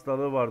bir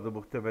hastalığı vardı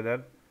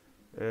muhtemelen.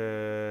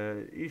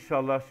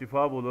 İnşallah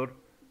şifa bulur.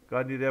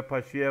 Ganire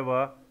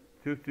Paşiyeva,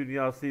 Türk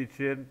dünyası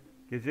için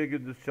gece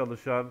gündüz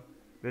çalışan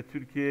ve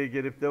Türkiye'ye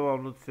gelip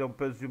devamlı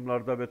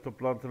sempozyumlarda ve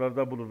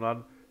toplantılarda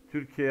bulunan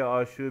Türkiye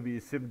aşığı bir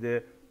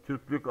isimdi.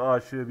 Türklük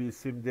aşığı bir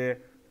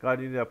isimdi.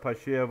 Ganire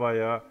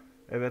Paşiyeva'ya,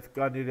 evet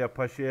Ganire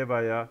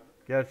Paşiyeva'ya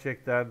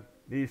gerçekten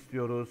ne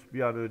istiyoruz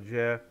bir an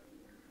önce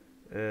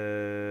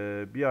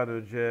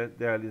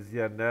değerli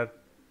izleyenler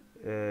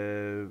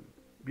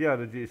bir an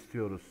önce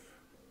istiyoruz.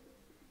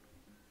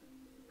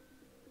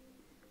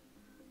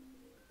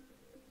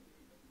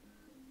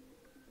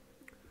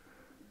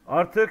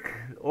 Artık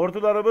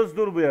ordularımız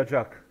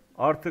durmayacak.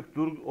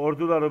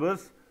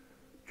 Ordularımız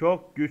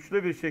çok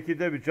güçlü bir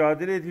şekilde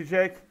mücadele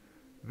edecek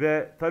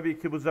ve tabii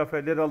ki bu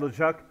zaferleri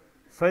alacak.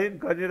 Sayın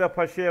Ganire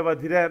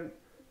Paşayeva diren,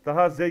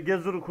 daha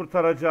Zengezur'u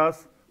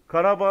kurtaracağız.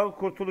 Karabağ'ın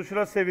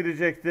kurtuluşuna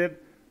sevinecektir.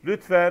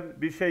 Lütfen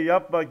bir şey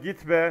yapma,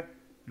 gitme.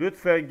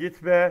 Lütfen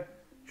gitme.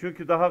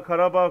 Çünkü daha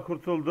Karabağ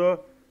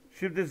kurtuldu.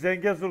 Şimdi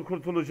Zengezur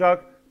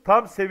kurtulacak.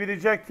 Tam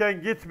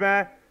sevinecekken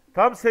gitme.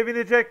 Tam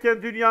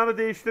sevinecekken dünyanı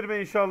değiştirme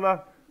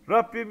inşallah.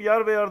 Rabbim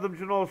yar ve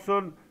yardımcın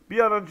olsun. Bir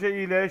an önce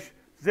iyileş.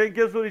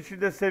 Zengezur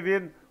içinde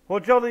sevin.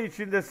 Hocalı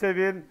içinde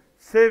sevin.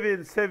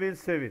 Sevin, sevin,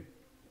 sevin.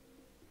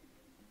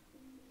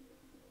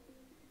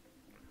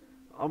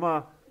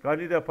 Ama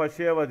Ganire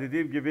Paşayeva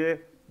dediğim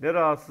gibi ne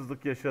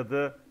rahatsızlık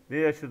yaşadı, ne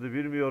yaşadı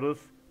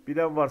bilmiyoruz.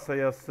 Bilen varsa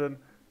yazsın.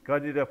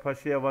 Ganire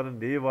Paşayeva'nın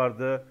neyi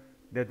vardı?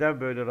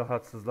 Neden böyle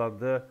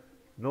rahatsızlandı?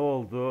 Ne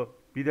oldu?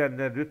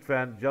 Bilenler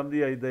lütfen canlı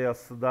yayında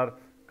yazsınlar.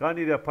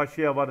 Ganire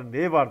Paşayeva'nın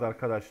neyi vardı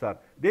arkadaşlar?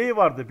 Neyi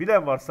vardı?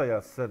 Bilen varsa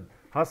yazsın.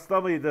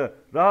 Hasta mıydı?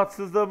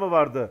 Rahatsızlığı mı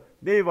vardı?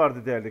 Neyi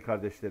vardı değerli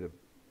kardeşlerim?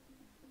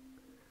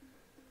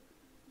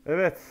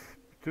 Evet,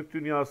 Türk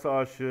dünyası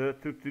aşığı,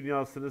 Türk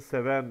dünyasını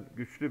seven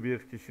güçlü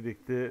bir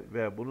kişilikti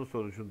ve bunun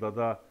sonucunda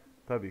da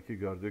tabii ki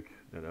gördük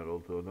neler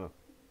olduğunu.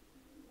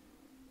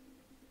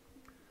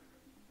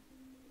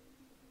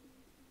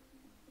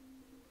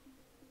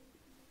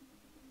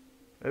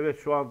 Evet,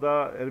 şu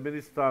anda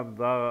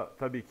Ermenistan'da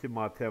tabii ki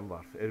matem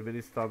var.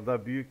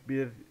 Ermenistan'da büyük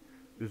bir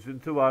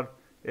üzüntü var.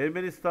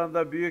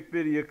 Ermenistan'da büyük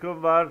bir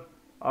yıkım var.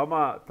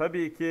 Ama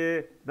tabii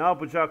ki ne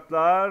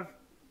yapacaklar?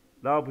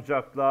 Ne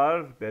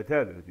yapacaklar?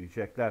 Bedel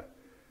ödeyecekler.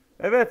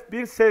 Evet,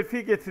 bir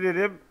selfie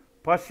getirelim.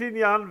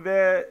 Paşinyan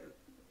ve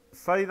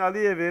Sayın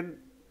Aliyev'in,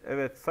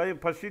 evet Sayın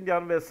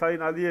Paşinyan ve Sayın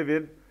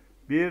Aliyev'in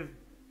bir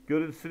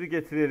görüntüsünü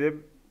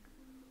getirelim.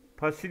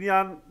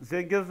 Paşinyan,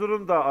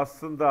 Zengezur'un da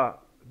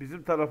aslında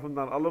bizim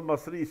tarafından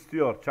alınmasını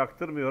istiyor,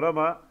 çaktırmıyor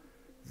ama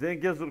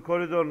Zengezur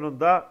koridorunun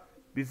da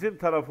bizim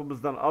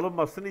tarafımızdan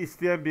alınmasını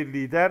isteyen bir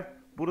lider.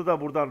 Bunu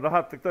da buradan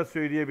rahatlıkla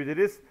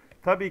söyleyebiliriz.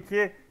 Tabii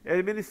ki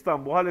Ermenistan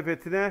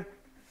muhalefetine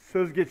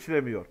söz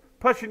geçiremiyor.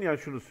 Paşinyan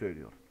şunu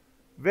söylüyor.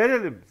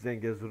 Verelim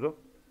Zengezur'u.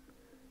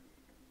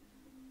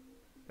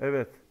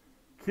 Evet.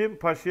 Kim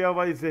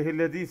Paşayeva'yı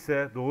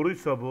zehirlediyse,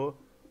 doğruysa bu,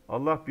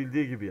 Allah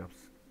bildiği gibi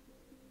yapsın.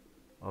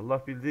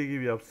 Allah bildiği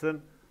gibi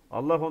yapsın.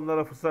 Allah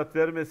onlara fırsat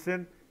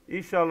vermesin.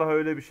 İnşallah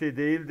öyle bir şey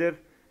değildir.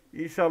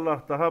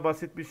 İnşallah daha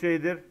basit bir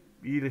şeydir.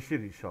 İyileşir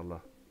inşallah.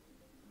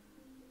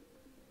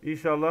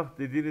 İnşallah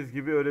dediğiniz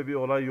gibi öyle bir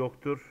olay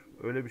yoktur.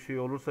 Öyle bir şey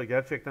olursa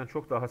gerçekten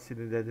çok daha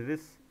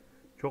sinirleniriz.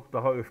 Çok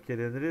daha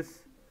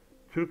öfkeleniriz.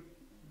 Türk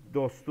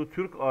dostu,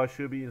 Türk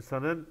aşığı bir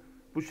insanın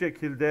bu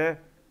şekilde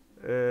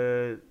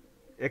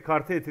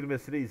ekarte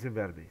edilmesine izin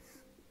vermeyiz.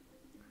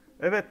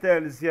 Evet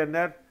değerli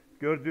izleyenler,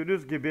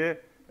 gördüğünüz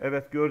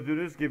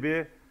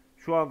gibi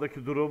şu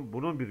andaki durum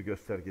bunun bir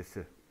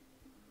göstergesi.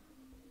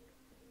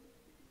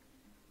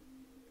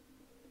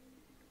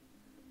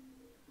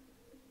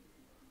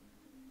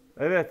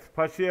 Evet,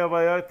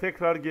 Paşayeva'ya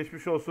tekrar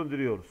geçmiş olsun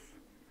diliyoruz.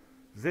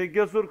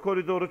 Zengezur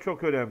koridoru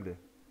çok önemli.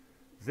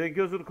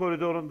 Zengezur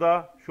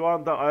koridorunda şu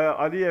anda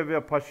Aliyev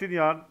ve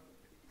Paşinyan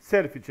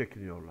selfie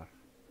çekiniyorlar.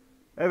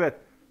 Evet,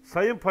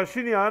 Sayın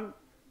Paşinyan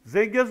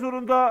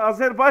Zengezur'un da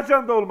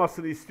Azerbaycan'da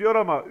olmasını istiyor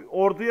ama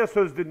orduya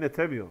söz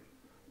dinletemiyor.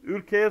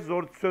 Ülkeye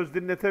söz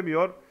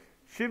dinletemiyor.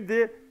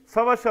 Şimdi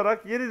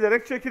savaşarak,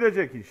 yenilerek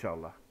çekilecek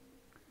inşallah.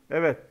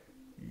 Evet,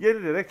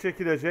 yenilerek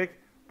çekilecek.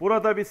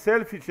 Burada bir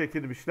selfie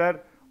çekilmişler.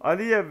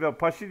 Aliyev ve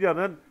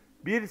Paşinyan'ın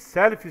bir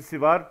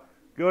selfie'si var.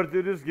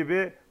 Gördüğünüz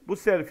gibi bu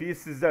selfie'yi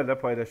sizlerle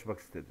paylaşmak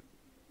istedim.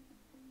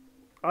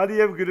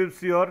 Aliyev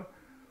gülümsüyor.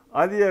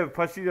 Aliyev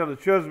Paşinyan'ı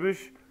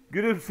çözmüş.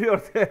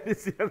 Gülümsüyor değerli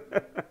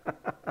izleyenler.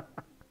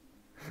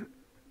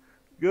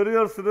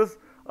 Görüyorsunuz.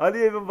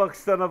 Aliyev'in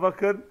bakışlarına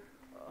bakın.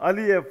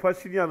 Aliyev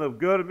Paşinyan'ı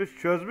görmüş,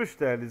 çözmüş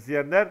değerli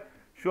izleyenler.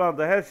 Şu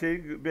anda her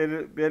şeyin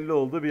belli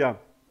olduğu bir an.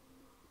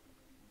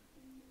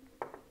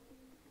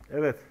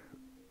 Evet.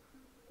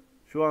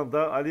 Şu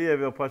anda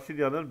Aliyev ve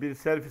Paşinyan'ın bir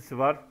selfie'si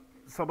var.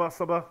 Sabah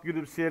sabah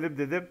gülümseyelim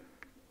dedim.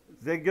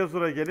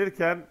 Zengezur'a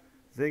gelirken,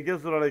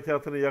 Zengezur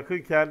harekatına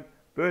yakınken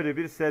böyle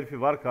bir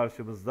selfie var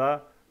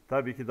karşımızda.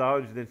 Tabii ki daha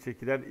önceden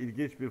çekilen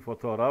ilginç bir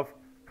fotoğraf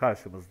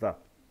karşımızda.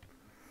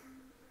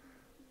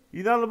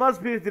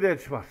 İnanılmaz bir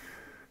direnç var.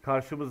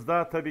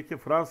 Karşımızda tabii ki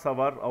Fransa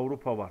var,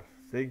 Avrupa var.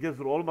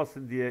 Zengezur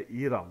olmasın diye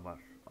İran var.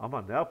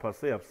 Ama ne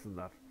yaparsa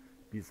yapsınlar.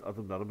 Biz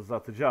adımlarımızı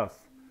atacağız.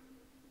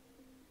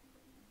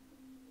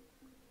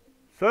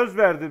 Söz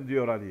verdim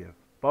diyor Aliyev.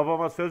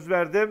 Babama söz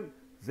verdim.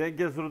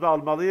 Zengezur'u da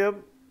almalıyım.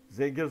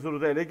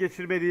 Zengezur'u da ele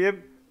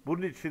geçirmeliyim.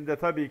 Bunun için de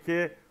tabii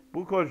ki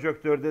bu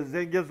konjonktörde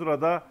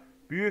Zengezur'a da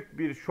büyük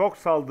bir şok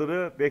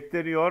saldırı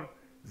bekleniyor.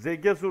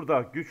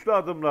 Zengezur'da güçlü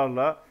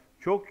adımlarla,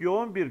 çok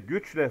yoğun bir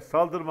güçle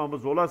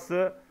saldırmamız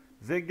olası.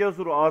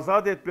 Zengezur'u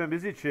azat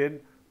etmemiz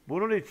için,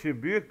 bunun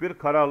için büyük bir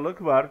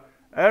kararlılık var.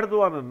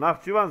 Erdoğan'ın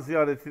Nahçıvan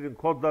ziyaretinin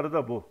kodları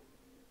da bu.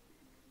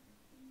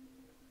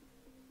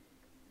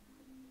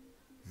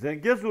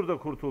 Zengezur'da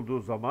kurtulduğu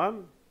zaman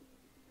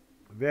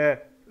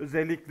ve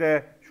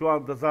özellikle şu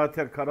anda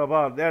zaten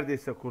Karabağ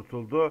neredeyse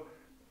kurtuldu.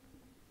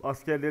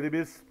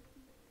 Askerlerimiz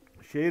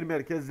şehir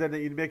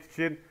merkezlerine inmek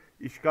için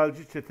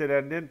işgalci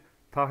çetelerinin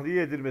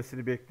tahliye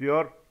edilmesini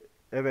bekliyor.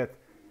 Evet,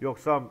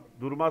 yoksa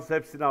durmaz,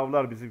 hepsini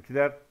avlar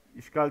bizimkiler.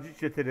 İşgalci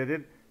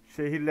çetelerin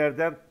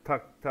şehirlerden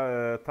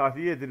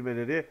tahliye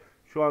edilmeleri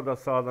şu anda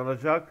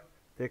sağlanacak.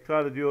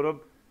 Tekrar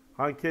ediyorum,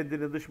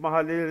 Hankendi'nin dış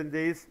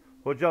mahallelerindeyiz.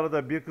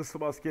 Hocalı'da bir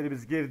kısım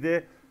askerimiz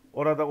girdi.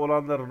 Orada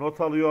olanları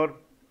not alıyor.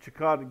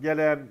 Çıkan,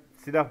 gelen,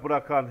 silah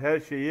bırakan her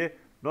şeyi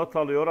not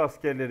alıyor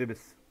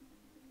askerlerimiz.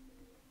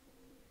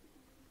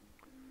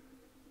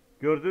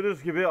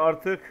 Gördüğünüz gibi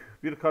artık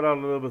bir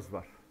kararlılığımız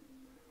var.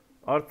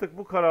 Artık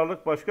bu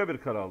kararlılık başka bir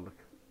kararlılık.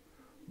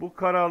 Bu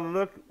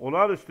kararlılık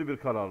olağanüstü bir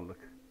kararlılık.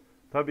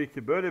 Tabii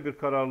ki böyle bir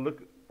kararlılık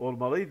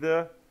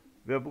olmalıydı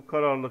ve bu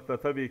kararlılıkla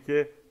tabii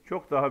ki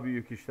çok daha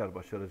büyük işler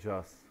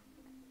başaracağız.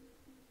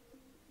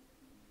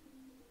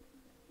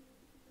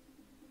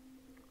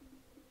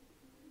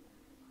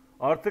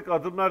 Artık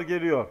adımlar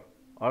geliyor.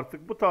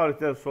 Artık bu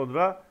tarihten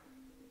sonra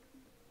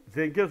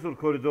Zengezur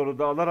koridoru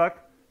da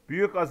alarak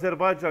Büyük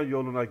Azerbaycan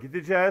yoluna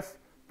gideceğiz.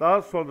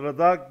 Daha sonra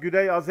da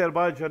Güney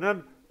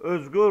Azerbaycan'ın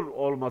özgür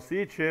olması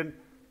için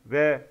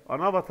ve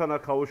ana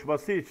vatana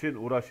kavuşması için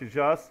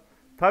uğraşacağız.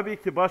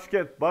 Tabii ki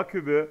başkent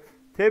Bakü,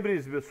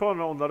 Tebriz mi,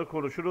 sonra onları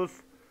konuşuruz.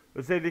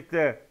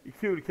 Özellikle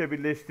iki ülke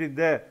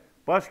birleştiğinde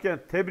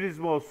başkent Tebriz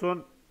mi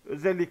olsun,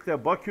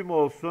 özellikle Bakü mü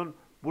olsun,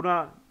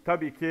 buna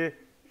tabii ki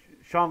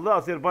Şanlı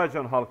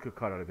Azerbaycan halkı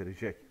karar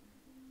verecek.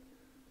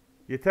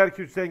 Yeter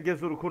ki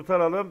Zengezur'u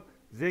kurtaralım.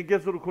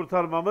 Zengezur'u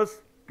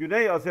kurtarmamız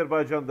Güney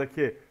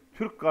Azerbaycan'daki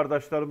Türk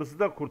kardeşlerimizi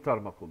de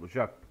kurtarmak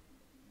olacak.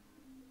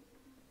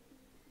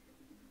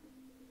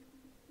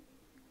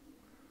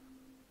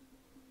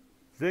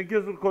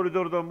 Zengezur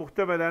koridoru da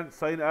muhtemelen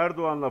Sayın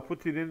Erdoğan'la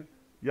Putin'in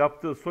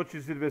yaptığı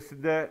Soçi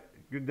zirvesinde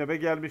gündeme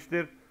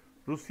gelmiştir.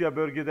 Rusya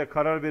bölgede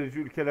karar verici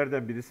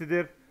ülkelerden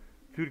birisidir.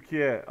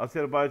 Türkiye,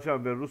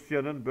 Azerbaycan ve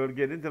Rusya'nın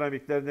bölgenin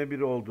dinamiklerinden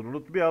biri olduğunu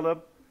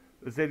unutmayalım.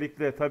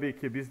 Özellikle tabii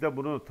ki biz de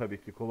bunu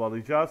tabii ki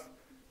kovalayacağız.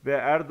 Ve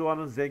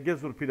Erdoğan'ın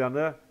Zengezur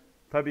planı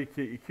tabii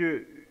ki iki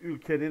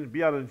ülkenin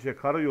bir an önce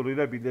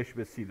karayoluyla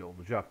birleşmesiyle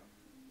olacak.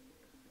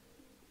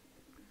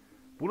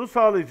 Bunu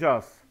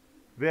sağlayacağız.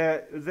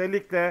 Ve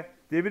özellikle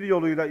demir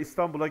yoluyla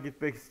İstanbul'a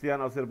gitmek isteyen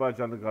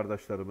Azerbaycanlı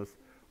kardeşlerimiz,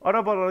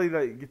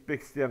 arabalarıyla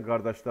gitmek isteyen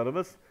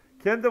kardeşlerimiz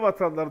kendi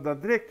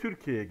vatanlarından direkt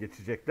Türkiye'ye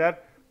geçecekler.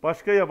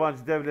 Başka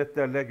yabancı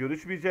devletlerle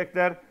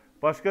görüşmeyecekler,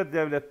 başka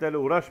devletlerle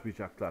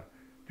uğraşmayacaklar.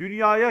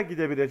 Dünyaya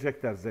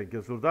gidebilecekler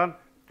Zengezur'dan,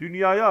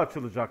 dünyaya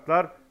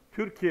açılacaklar.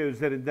 Türkiye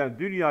üzerinden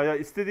dünyaya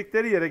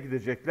istedikleri yere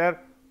gidecekler.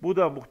 Bu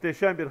da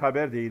muhteşem bir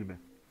haber değil mi?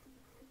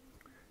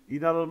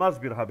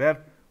 İnanılmaz bir haber,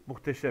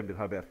 muhteşem bir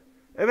haber.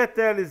 Evet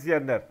değerli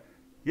izleyenler,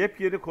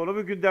 yepyeni konu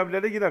ve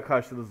gündemlerle yine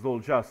karşınızda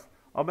olacağız.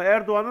 Ama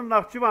Erdoğan'ın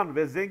Nahçıvan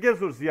ve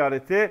Zengezur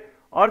ziyareti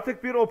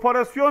artık bir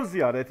operasyon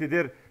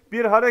ziyaretidir.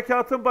 Bir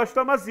harekatın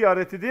başlama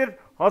ziyaretidir.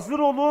 Hazır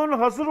olun,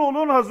 hazır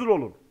olun, hazır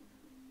olun.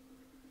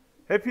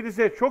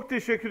 Hepinize çok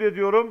teşekkür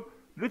ediyorum.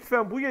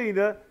 Lütfen bu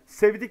yayını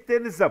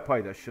sevdiklerinizle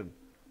paylaşın.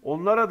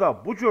 Onlara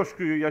da bu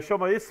coşkuyu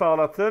yaşamayı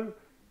sağlatın.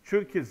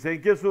 Çünkü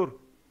Zengezur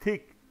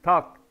tik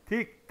tak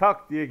tik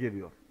tak diye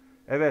geliyor.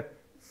 Evet,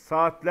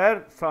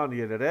 saatler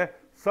saniyelere,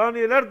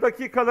 saniyeler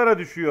dakikalara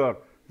düşüyor.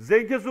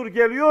 Zengezur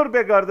geliyor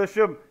be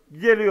kardeşim,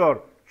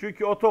 geliyor.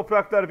 Çünkü o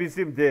topraklar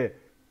bizimdi.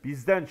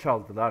 Bizden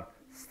çaldılar.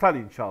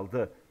 Stalin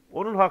çaldı.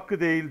 Onun hakkı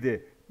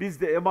değildi.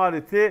 Biz de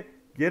emaneti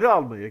geri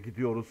almaya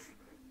gidiyoruz.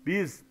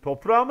 Biz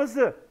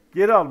toprağımızı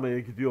geri almaya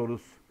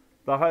gidiyoruz.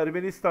 Daha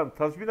Ermenistan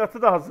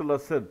tazminatı da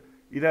hazırlasın.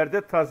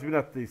 İleride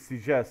tazminat da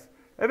isteyeceğiz.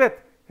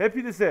 Evet,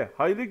 hepinize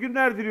hayırlı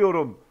günler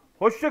diliyorum.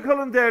 Hoşça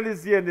kalın değerli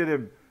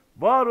izleyenlerim.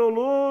 Var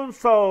olun,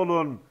 sağ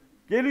olun.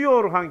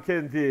 Geliyor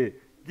Hankendi,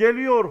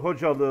 geliyor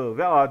Hocalı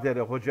ve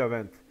Adere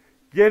Hocavent.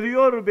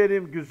 Geliyor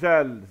benim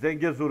güzel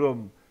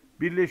Zengezur'um.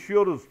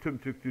 Birleşiyoruz tüm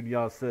Türk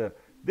dünyası.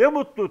 Ne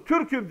mutlu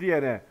Türk'üm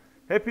diyene.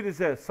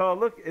 Hepinize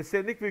sağlık,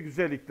 esenlik ve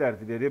güzellikler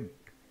dilerim.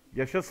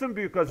 Yaşasın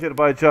Büyük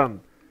Azerbaycan,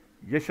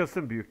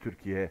 yaşasın Büyük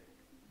Türkiye,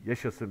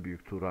 yaşasın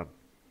Büyük Turan.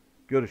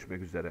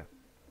 Görüşmek üzere.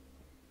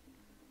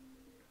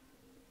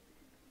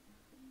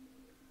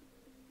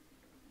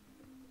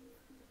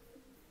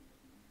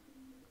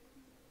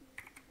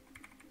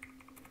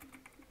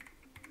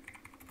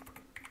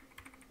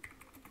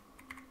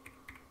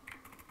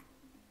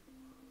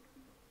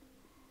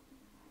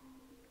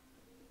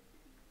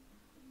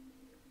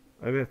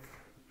 Evet,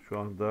 şu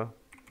anda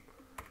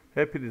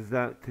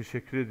hepinizden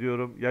teşekkür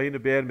ediyorum.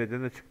 Yayını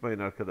beğenmeden de çıkmayın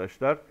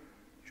arkadaşlar.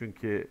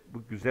 Çünkü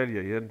bu güzel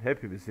yayın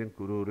hepimizin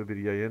gururu bir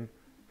yayın.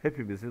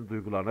 Hepimizin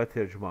duygularına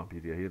tercüman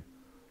bir yayın.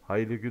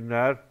 Hayırlı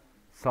günler,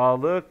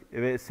 sağlık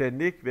ve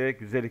esenlik ve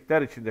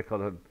güzellikler içinde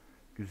kalın.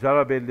 Güzel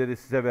haberleri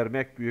size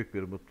vermek büyük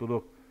bir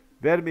mutluluk.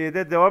 Vermeye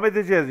de devam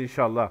edeceğiz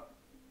inşallah.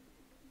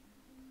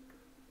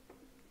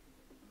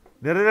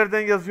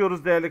 Nerelerden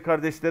yazıyoruz değerli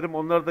kardeşlerim?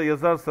 Onları da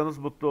yazarsanız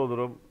mutlu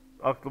olurum.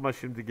 Aklıma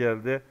şimdi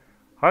geldi.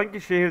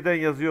 Hangi şehirden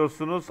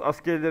yazıyorsunuz?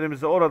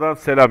 Askerlerimize oradan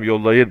selam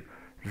yollayın.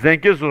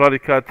 Zengezur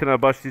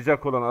harekatına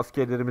başlayacak olan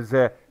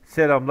askerlerimize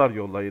selamlar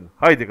yollayın.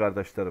 Haydi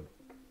kardeşlerim.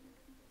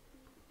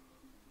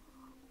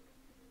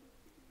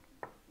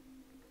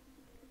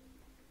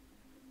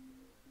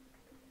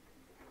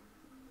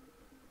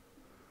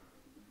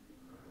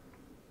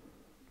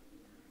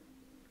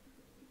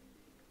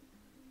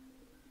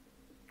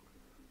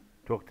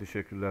 Çok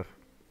teşekkürler.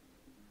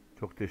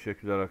 Çok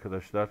teşekkürler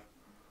arkadaşlar.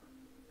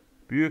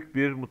 Büyük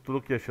bir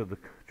mutluluk yaşadık.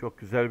 Çok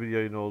güzel bir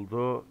yayın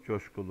oldu.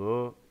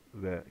 Coşkulu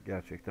ve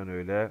gerçekten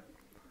öyle.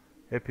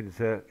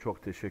 Hepinize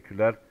çok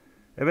teşekkürler.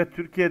 Evet,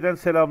 Türkiye'den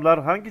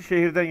selamlar. Hangi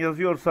şehirden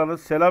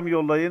yazıyorsanız selam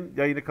yollayın.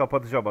 Yayını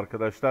kapatacağım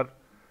arkadaşlar.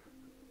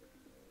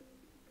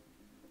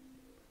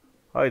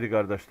 Haydi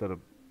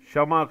kardeşlerim.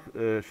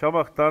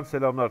 Şamak'tan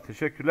selamlar.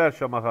 Teşekkürler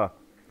Şamak'a.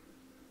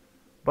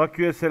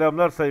 Bakü'ye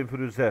selamlar Sayın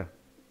Firuze.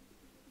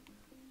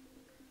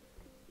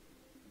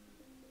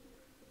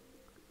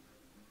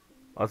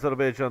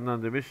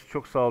 Azerbaycan'dan demiş.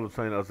 Çok sağ olun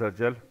Sayın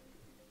Azercel.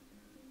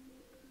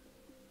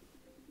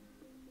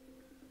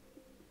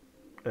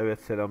 Evet,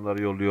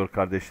 selamları yolluyor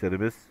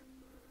kardeşlerimiz.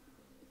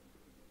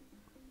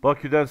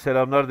 Bakü'den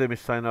selamlar demiş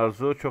Sayın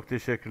Arzu. Çok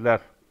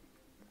teşekkürler.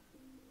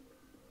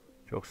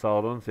 Çok sağ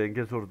olun.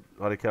 Zengezur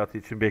harekatı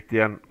için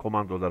bekleyen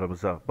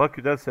komandolarımıza.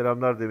 Bakü'den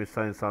selamlar demiş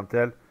Sayın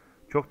Santel.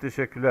 Çok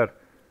teşekkürler.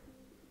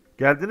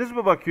 Geldiniz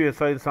mi Bakü'ye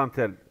Sayın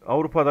Santel?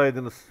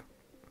 Avrupa'daydınız.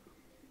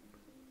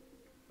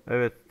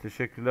 Evet,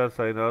 teşekkürler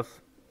Sayın Az.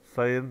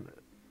 Sayın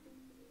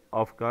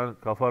Afgan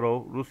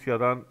Kafarov,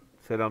 Rusya'dan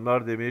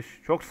selamlar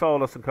demiş. Çok sağ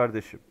olasın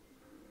kardeşim.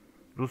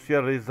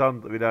 Rusya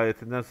Rizan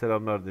vilayetinden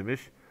selamlar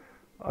demiş.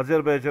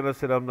 Azerbaycan'a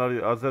selamlar,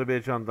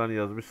 Azerbaycan'dan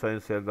yazmış Sayın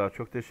Serdar.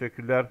 Çok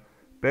teşekkürler.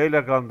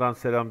 Beylagan'dan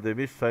selam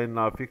demiş Sayın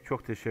Nafik.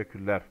 Çok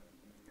teşekkürler.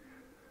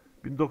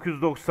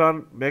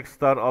 1990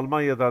 Maxstar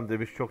Almanya'dan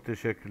demiş. Çok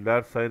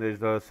teşekkürler. Sayın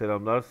Ejder'e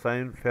selamlar.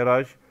 Sayın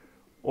Feraj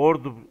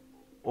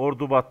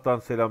Ordubat'tan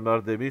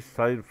selamlar demiş.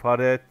 Sayın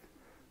Faret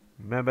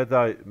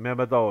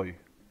Mehmedaoy.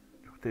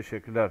 Çok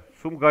teşekkürler.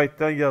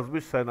 Sumgayit'ten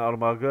yazmış Sayın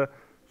Armagı.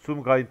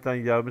 Sumgayit'ten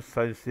yazmış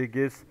Sayın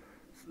Sigiz.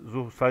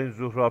 Sayın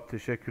Zuhrab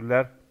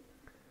teşekkürler.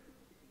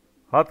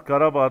 Hat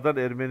Karabağ'dan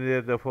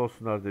Ermenileri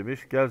defolsunlar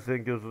demiş. Gel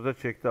Zengezur'da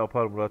çekti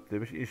apar Murat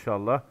demiş.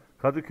 İnşallah.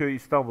 Kadıköy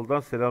İstanbul'dan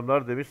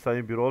selamlar demiş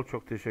Sayın Birol.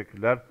 Çok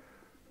teşekkürler.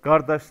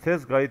 Kardeş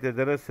tez gayet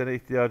edene sene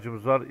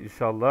ihtiyacımız var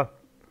inşallah.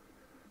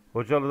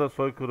 Hocalı'da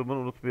soykırımını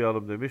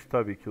unutmayalım demiş.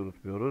 Tabii ki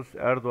unutmuyoruz.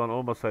 Erdoğan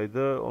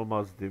olmasaydı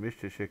olmaz demiş.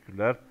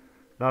 Teşekkürler.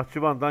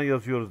 Nahçıvan'dan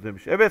yazıyoruz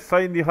demiş. Evet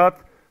Sayın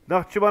Nihat.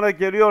 Nahçıvan'a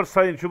geliyor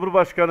Sayın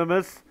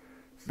Cumhurbaşkanımız.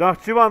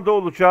 Nahçıvan'da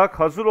olacak.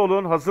 Hazır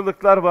olun.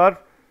 Hazırlıklar var.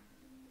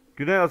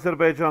 Güney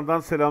Azerbaycan'dan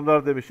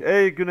selamlar demiş.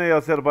 Ey Güney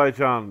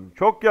Azerbaycan.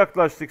 Çok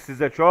yaklaştık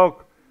size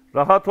çok.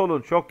 Rahat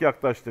olun. Çok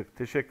yaklaştık.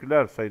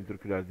 Teşekkürler Sayın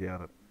Türküler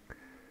Diyarı.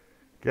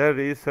 Gel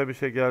reis sen bir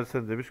şey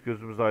gelsin demiş.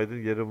 Gözümüz aydın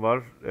yerim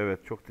var.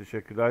 Evet çok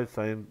teşekkürler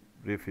Sayın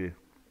Rifi.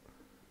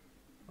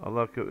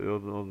 Allah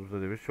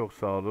yolunuzda demiş. Çok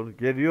sağ olun.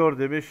 Geliyor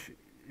demiş.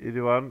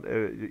 İrvan,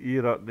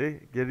 İrani.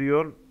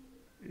 Geliyor.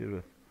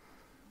 Evet.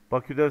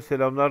 Bakü'den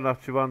selamlar.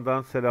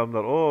 Nahçıvan'dan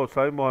selamlar. Oo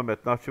Sayın Muhammed.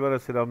 Nahçıvan'a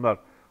selamlar.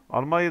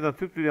 Almanya'dan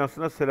Türk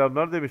dünyasına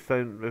selamlar demiş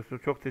Sayın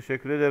Mesut. Çok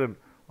teşekkür ederim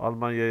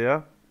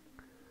Almanya'ya.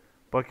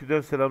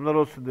 Bakü'den selamlar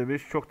olsun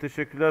demiş. Çok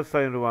teşekkürler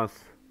Sayın Ruvans.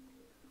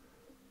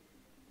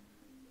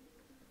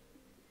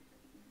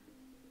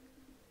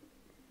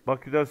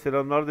 Bakü'den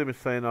selamlar demiş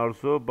Sayın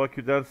Arzu.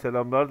 Bakü'den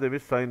selamlar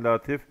demiş Sayın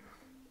Latif.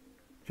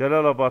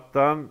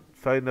 Celalabad'dan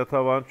Sayın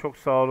Natavan. Çok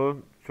sağ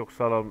olun. Çok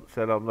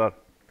selamlar.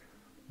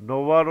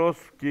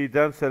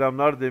 Novaroski'den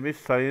selamlar demiş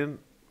Sayın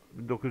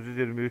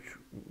 1923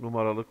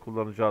 numaralı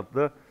kullanıcı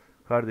adlı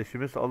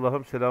kardeşimiz.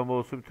 Allah'ım selamı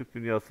olsun Türk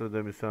dünyasına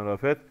demiş Sayın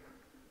Rafet.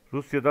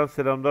 Rusya'dan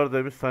selamlar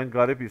demiş Sayın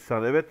Garip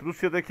İhsan. Evet,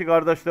 Rusya'daki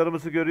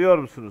kardeşlerimizi görüyor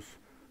musunuz?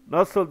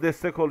 Nasıl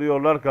destek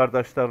oluyorlar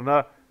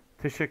kardeşlerine?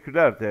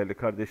 Teşekkürler değerli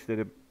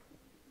kardeşlerim.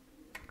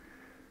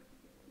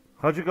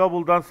 Hacı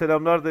Kabul'dan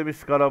selamlar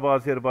demiş Karabağ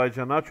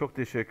Azerbaycan'a. Çok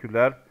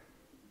teşekkürler.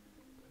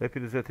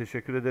 Hepinize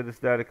teşekkür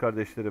ederiz değerli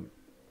kardeşlerim.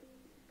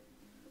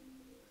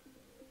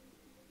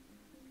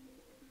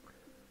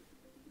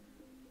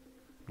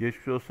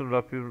 Geçmiş olsun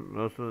Rabbim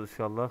nasıl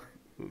inşallah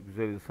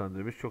güzel insan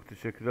demiş. Çok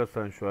teşekkürler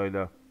Sayın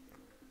Şuayla.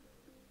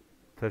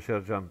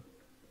 Taşercan.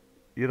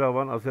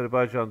 İravan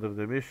Azerbaycan'dır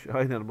demiş.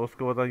 Aynen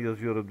Moskova'dan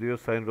yazıyorum diyor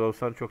Sayın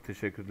Rovsan. Çok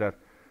teşekkürler.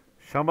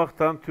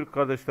 Şamak'tan Türk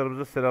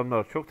kardeşlerimize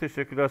selamlar. Çok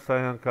teşekkürler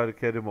Sayın Hankari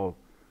Kerimov.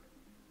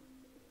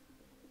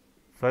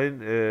 Sayın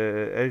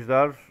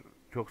Ejder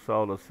çok sağ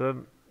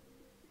olasın.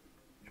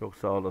 Çok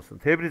sağ olasın.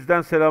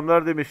 Tebriz'den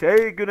selamlar demiş.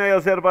 Ey Güney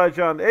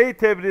Azerbaycan, ey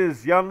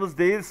Tebriz, yalnız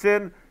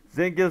değilsin.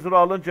 Zengezur'u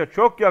alınca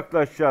çok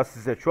yaklaşacağız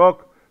size.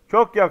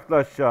 Çok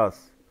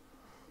yaklaşacağız.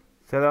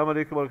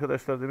 Selamünaleyküm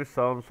arkadaşlar demiş.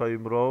 Sağ olun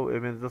Sayın Brov.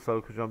 Emeğinize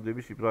sağlık hocam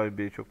demiş İbrahim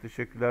Bey. Çok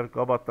teşekkürler.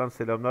 Gabat'tan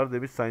selamlar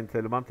demiş Sayın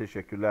Telman.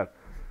 Teşekkürler.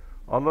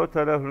 Allah-u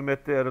Teala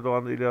hürmetli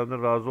Erdoğan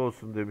İlhan'ın razı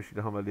olsun demiş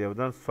İlham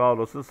Aliyev'den. Sağ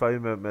olasın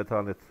Sayın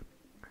Metanet.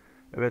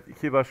 Evet,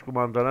 iki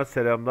başkumandana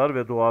selamlar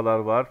ve dualar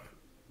var.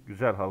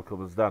 Güzel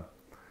halkımızdan.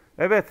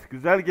 Evet,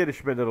 güzel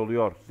gelişmeler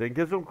oluyor.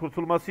 Zengezur'un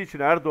kurtulması için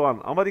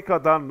Erdoğan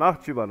Amerika'dan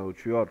Nahçıvan'a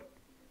uçuyor.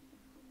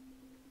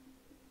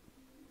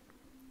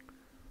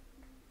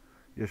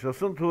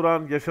 Yaşasın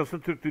Turan, yaşasın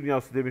Türk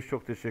dünyası demiş.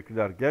 Çok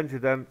teşekkürler.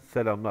 Gence'den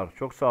selamlar.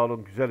 Çok sağ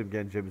olun güzelim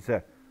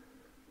Gence'mize.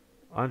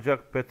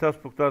 Ancak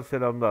Petersburg'dan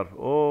selamlar.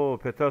 Oo,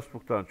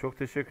 Petersburg'dan. Çok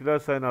teşekkürler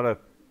Sayın Arap.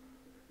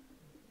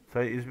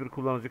 Sayın İzmir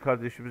kullanıcı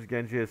kardeşimiz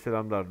Gence'ye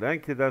selamlar.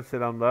 Lenki'den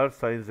selamlar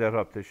Sayın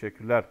Zehrab.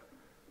 Teşekkürler.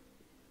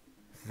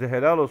 Size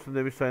helal olsun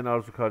demiş Sayın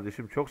Arzu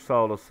kardeşim. Çok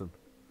sağ olasın.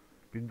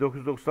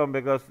 1990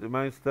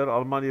 Münster,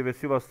 Almanya ve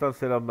Sivas'tan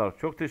selamlar.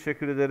 Çok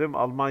teşekkür ederim.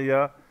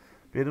 Almanya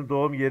benim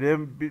doğum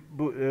yerim.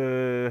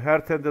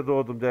 Herten'de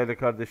doğdum değerli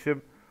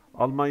kardeşim.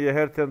 Almanya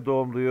Herten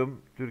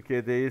doğumluyum.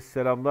 Türkiye'deyiz.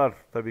 Selamlar.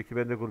 Tabii ki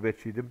ben de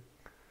gurbetçiydim.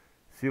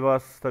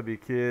 Sivas tabii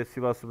ki.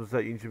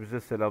 Sivas'ımıza, İnci'mize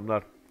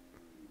selamlar.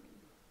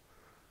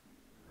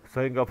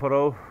 Sayın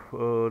Gafarov,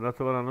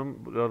 Natavan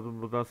Hanım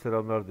buradan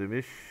selamlar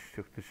demiş.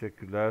 Çok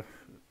teşekkürler.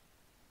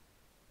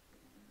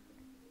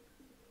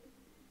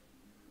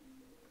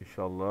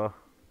 İnşallah.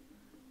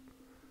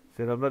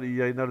 Selamlar, iyi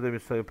yayınlar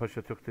demiş Sayın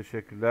Paşa. Çok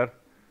teşekkürler.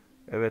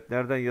 Evet,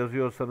 nereden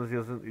yazıyorsanız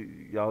yazın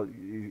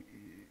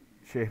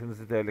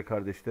şehrinizi değerli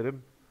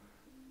kardeşlerim.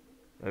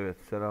 Evet,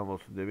 selam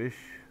olsun demiş.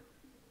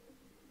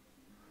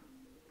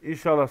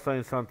 İnşallah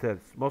Sayın Santel.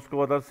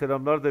 Moskova'dan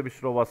selamlar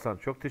demiş Rovasan.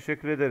 Çok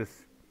teşekkür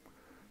ederiz.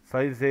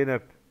 Sayın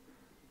Zeynep.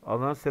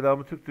 Allah'ın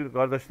selamı Türk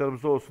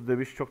kardeşlerimize olsun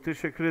demiş. Çok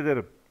teşekkür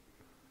ederim.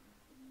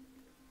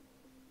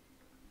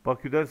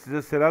 Bakü'den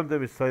size selam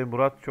demiş Sayın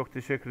Murat. Çok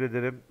teşekkür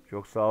ederim.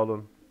 Çok sağ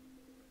olun.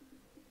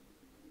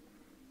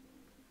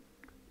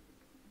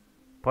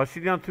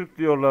 Paşinyan Türk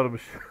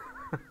diyorlarmış.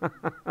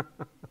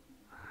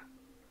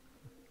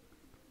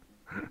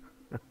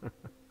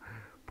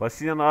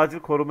 Paşinyan'ı acil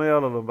korumaya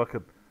alalım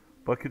bakın.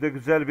 Bakü'de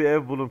güzel bir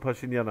ev bulun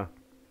Paşinyan'a.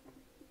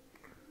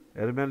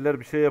 Ermeniler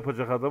bir şey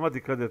yapacak adama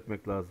dikkat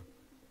etmek lazım.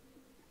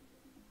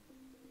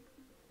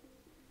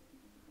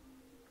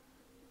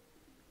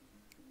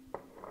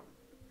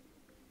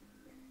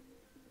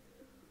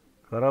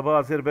 Karabağ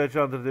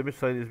Azerbaycan'dır demiş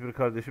Sayın İzmir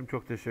kardeşim.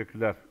 Çok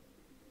teşekkürler.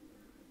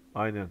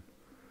 Aynen.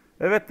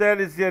 Evet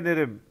değerli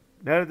izleyenlerim.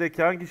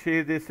 Neredeki hangi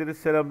şehirdeyseniz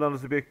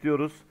selamlarınızı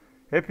bekliyoruz.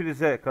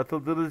 Hepinize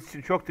katıldığınız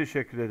için çok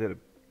teşekkür ederim.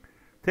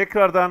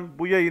 Tekrardan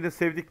bu yayını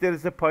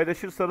sevdiklerinizle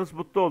paylaşırsanız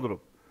mutlu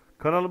olurum.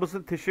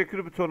 Kanalımızın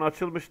teşekkür butonu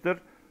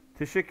açılmıştır.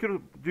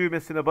 Teşekkür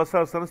düğmesine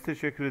basarsanız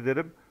teşekkür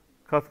ederim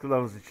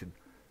katkılarınız için.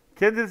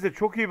 Kendinize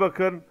çok iyi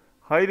bakın.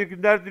 Hayırlı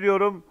günler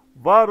diliyorum.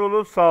 Var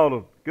olun, sağ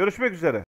olun. Görüşmek üzere.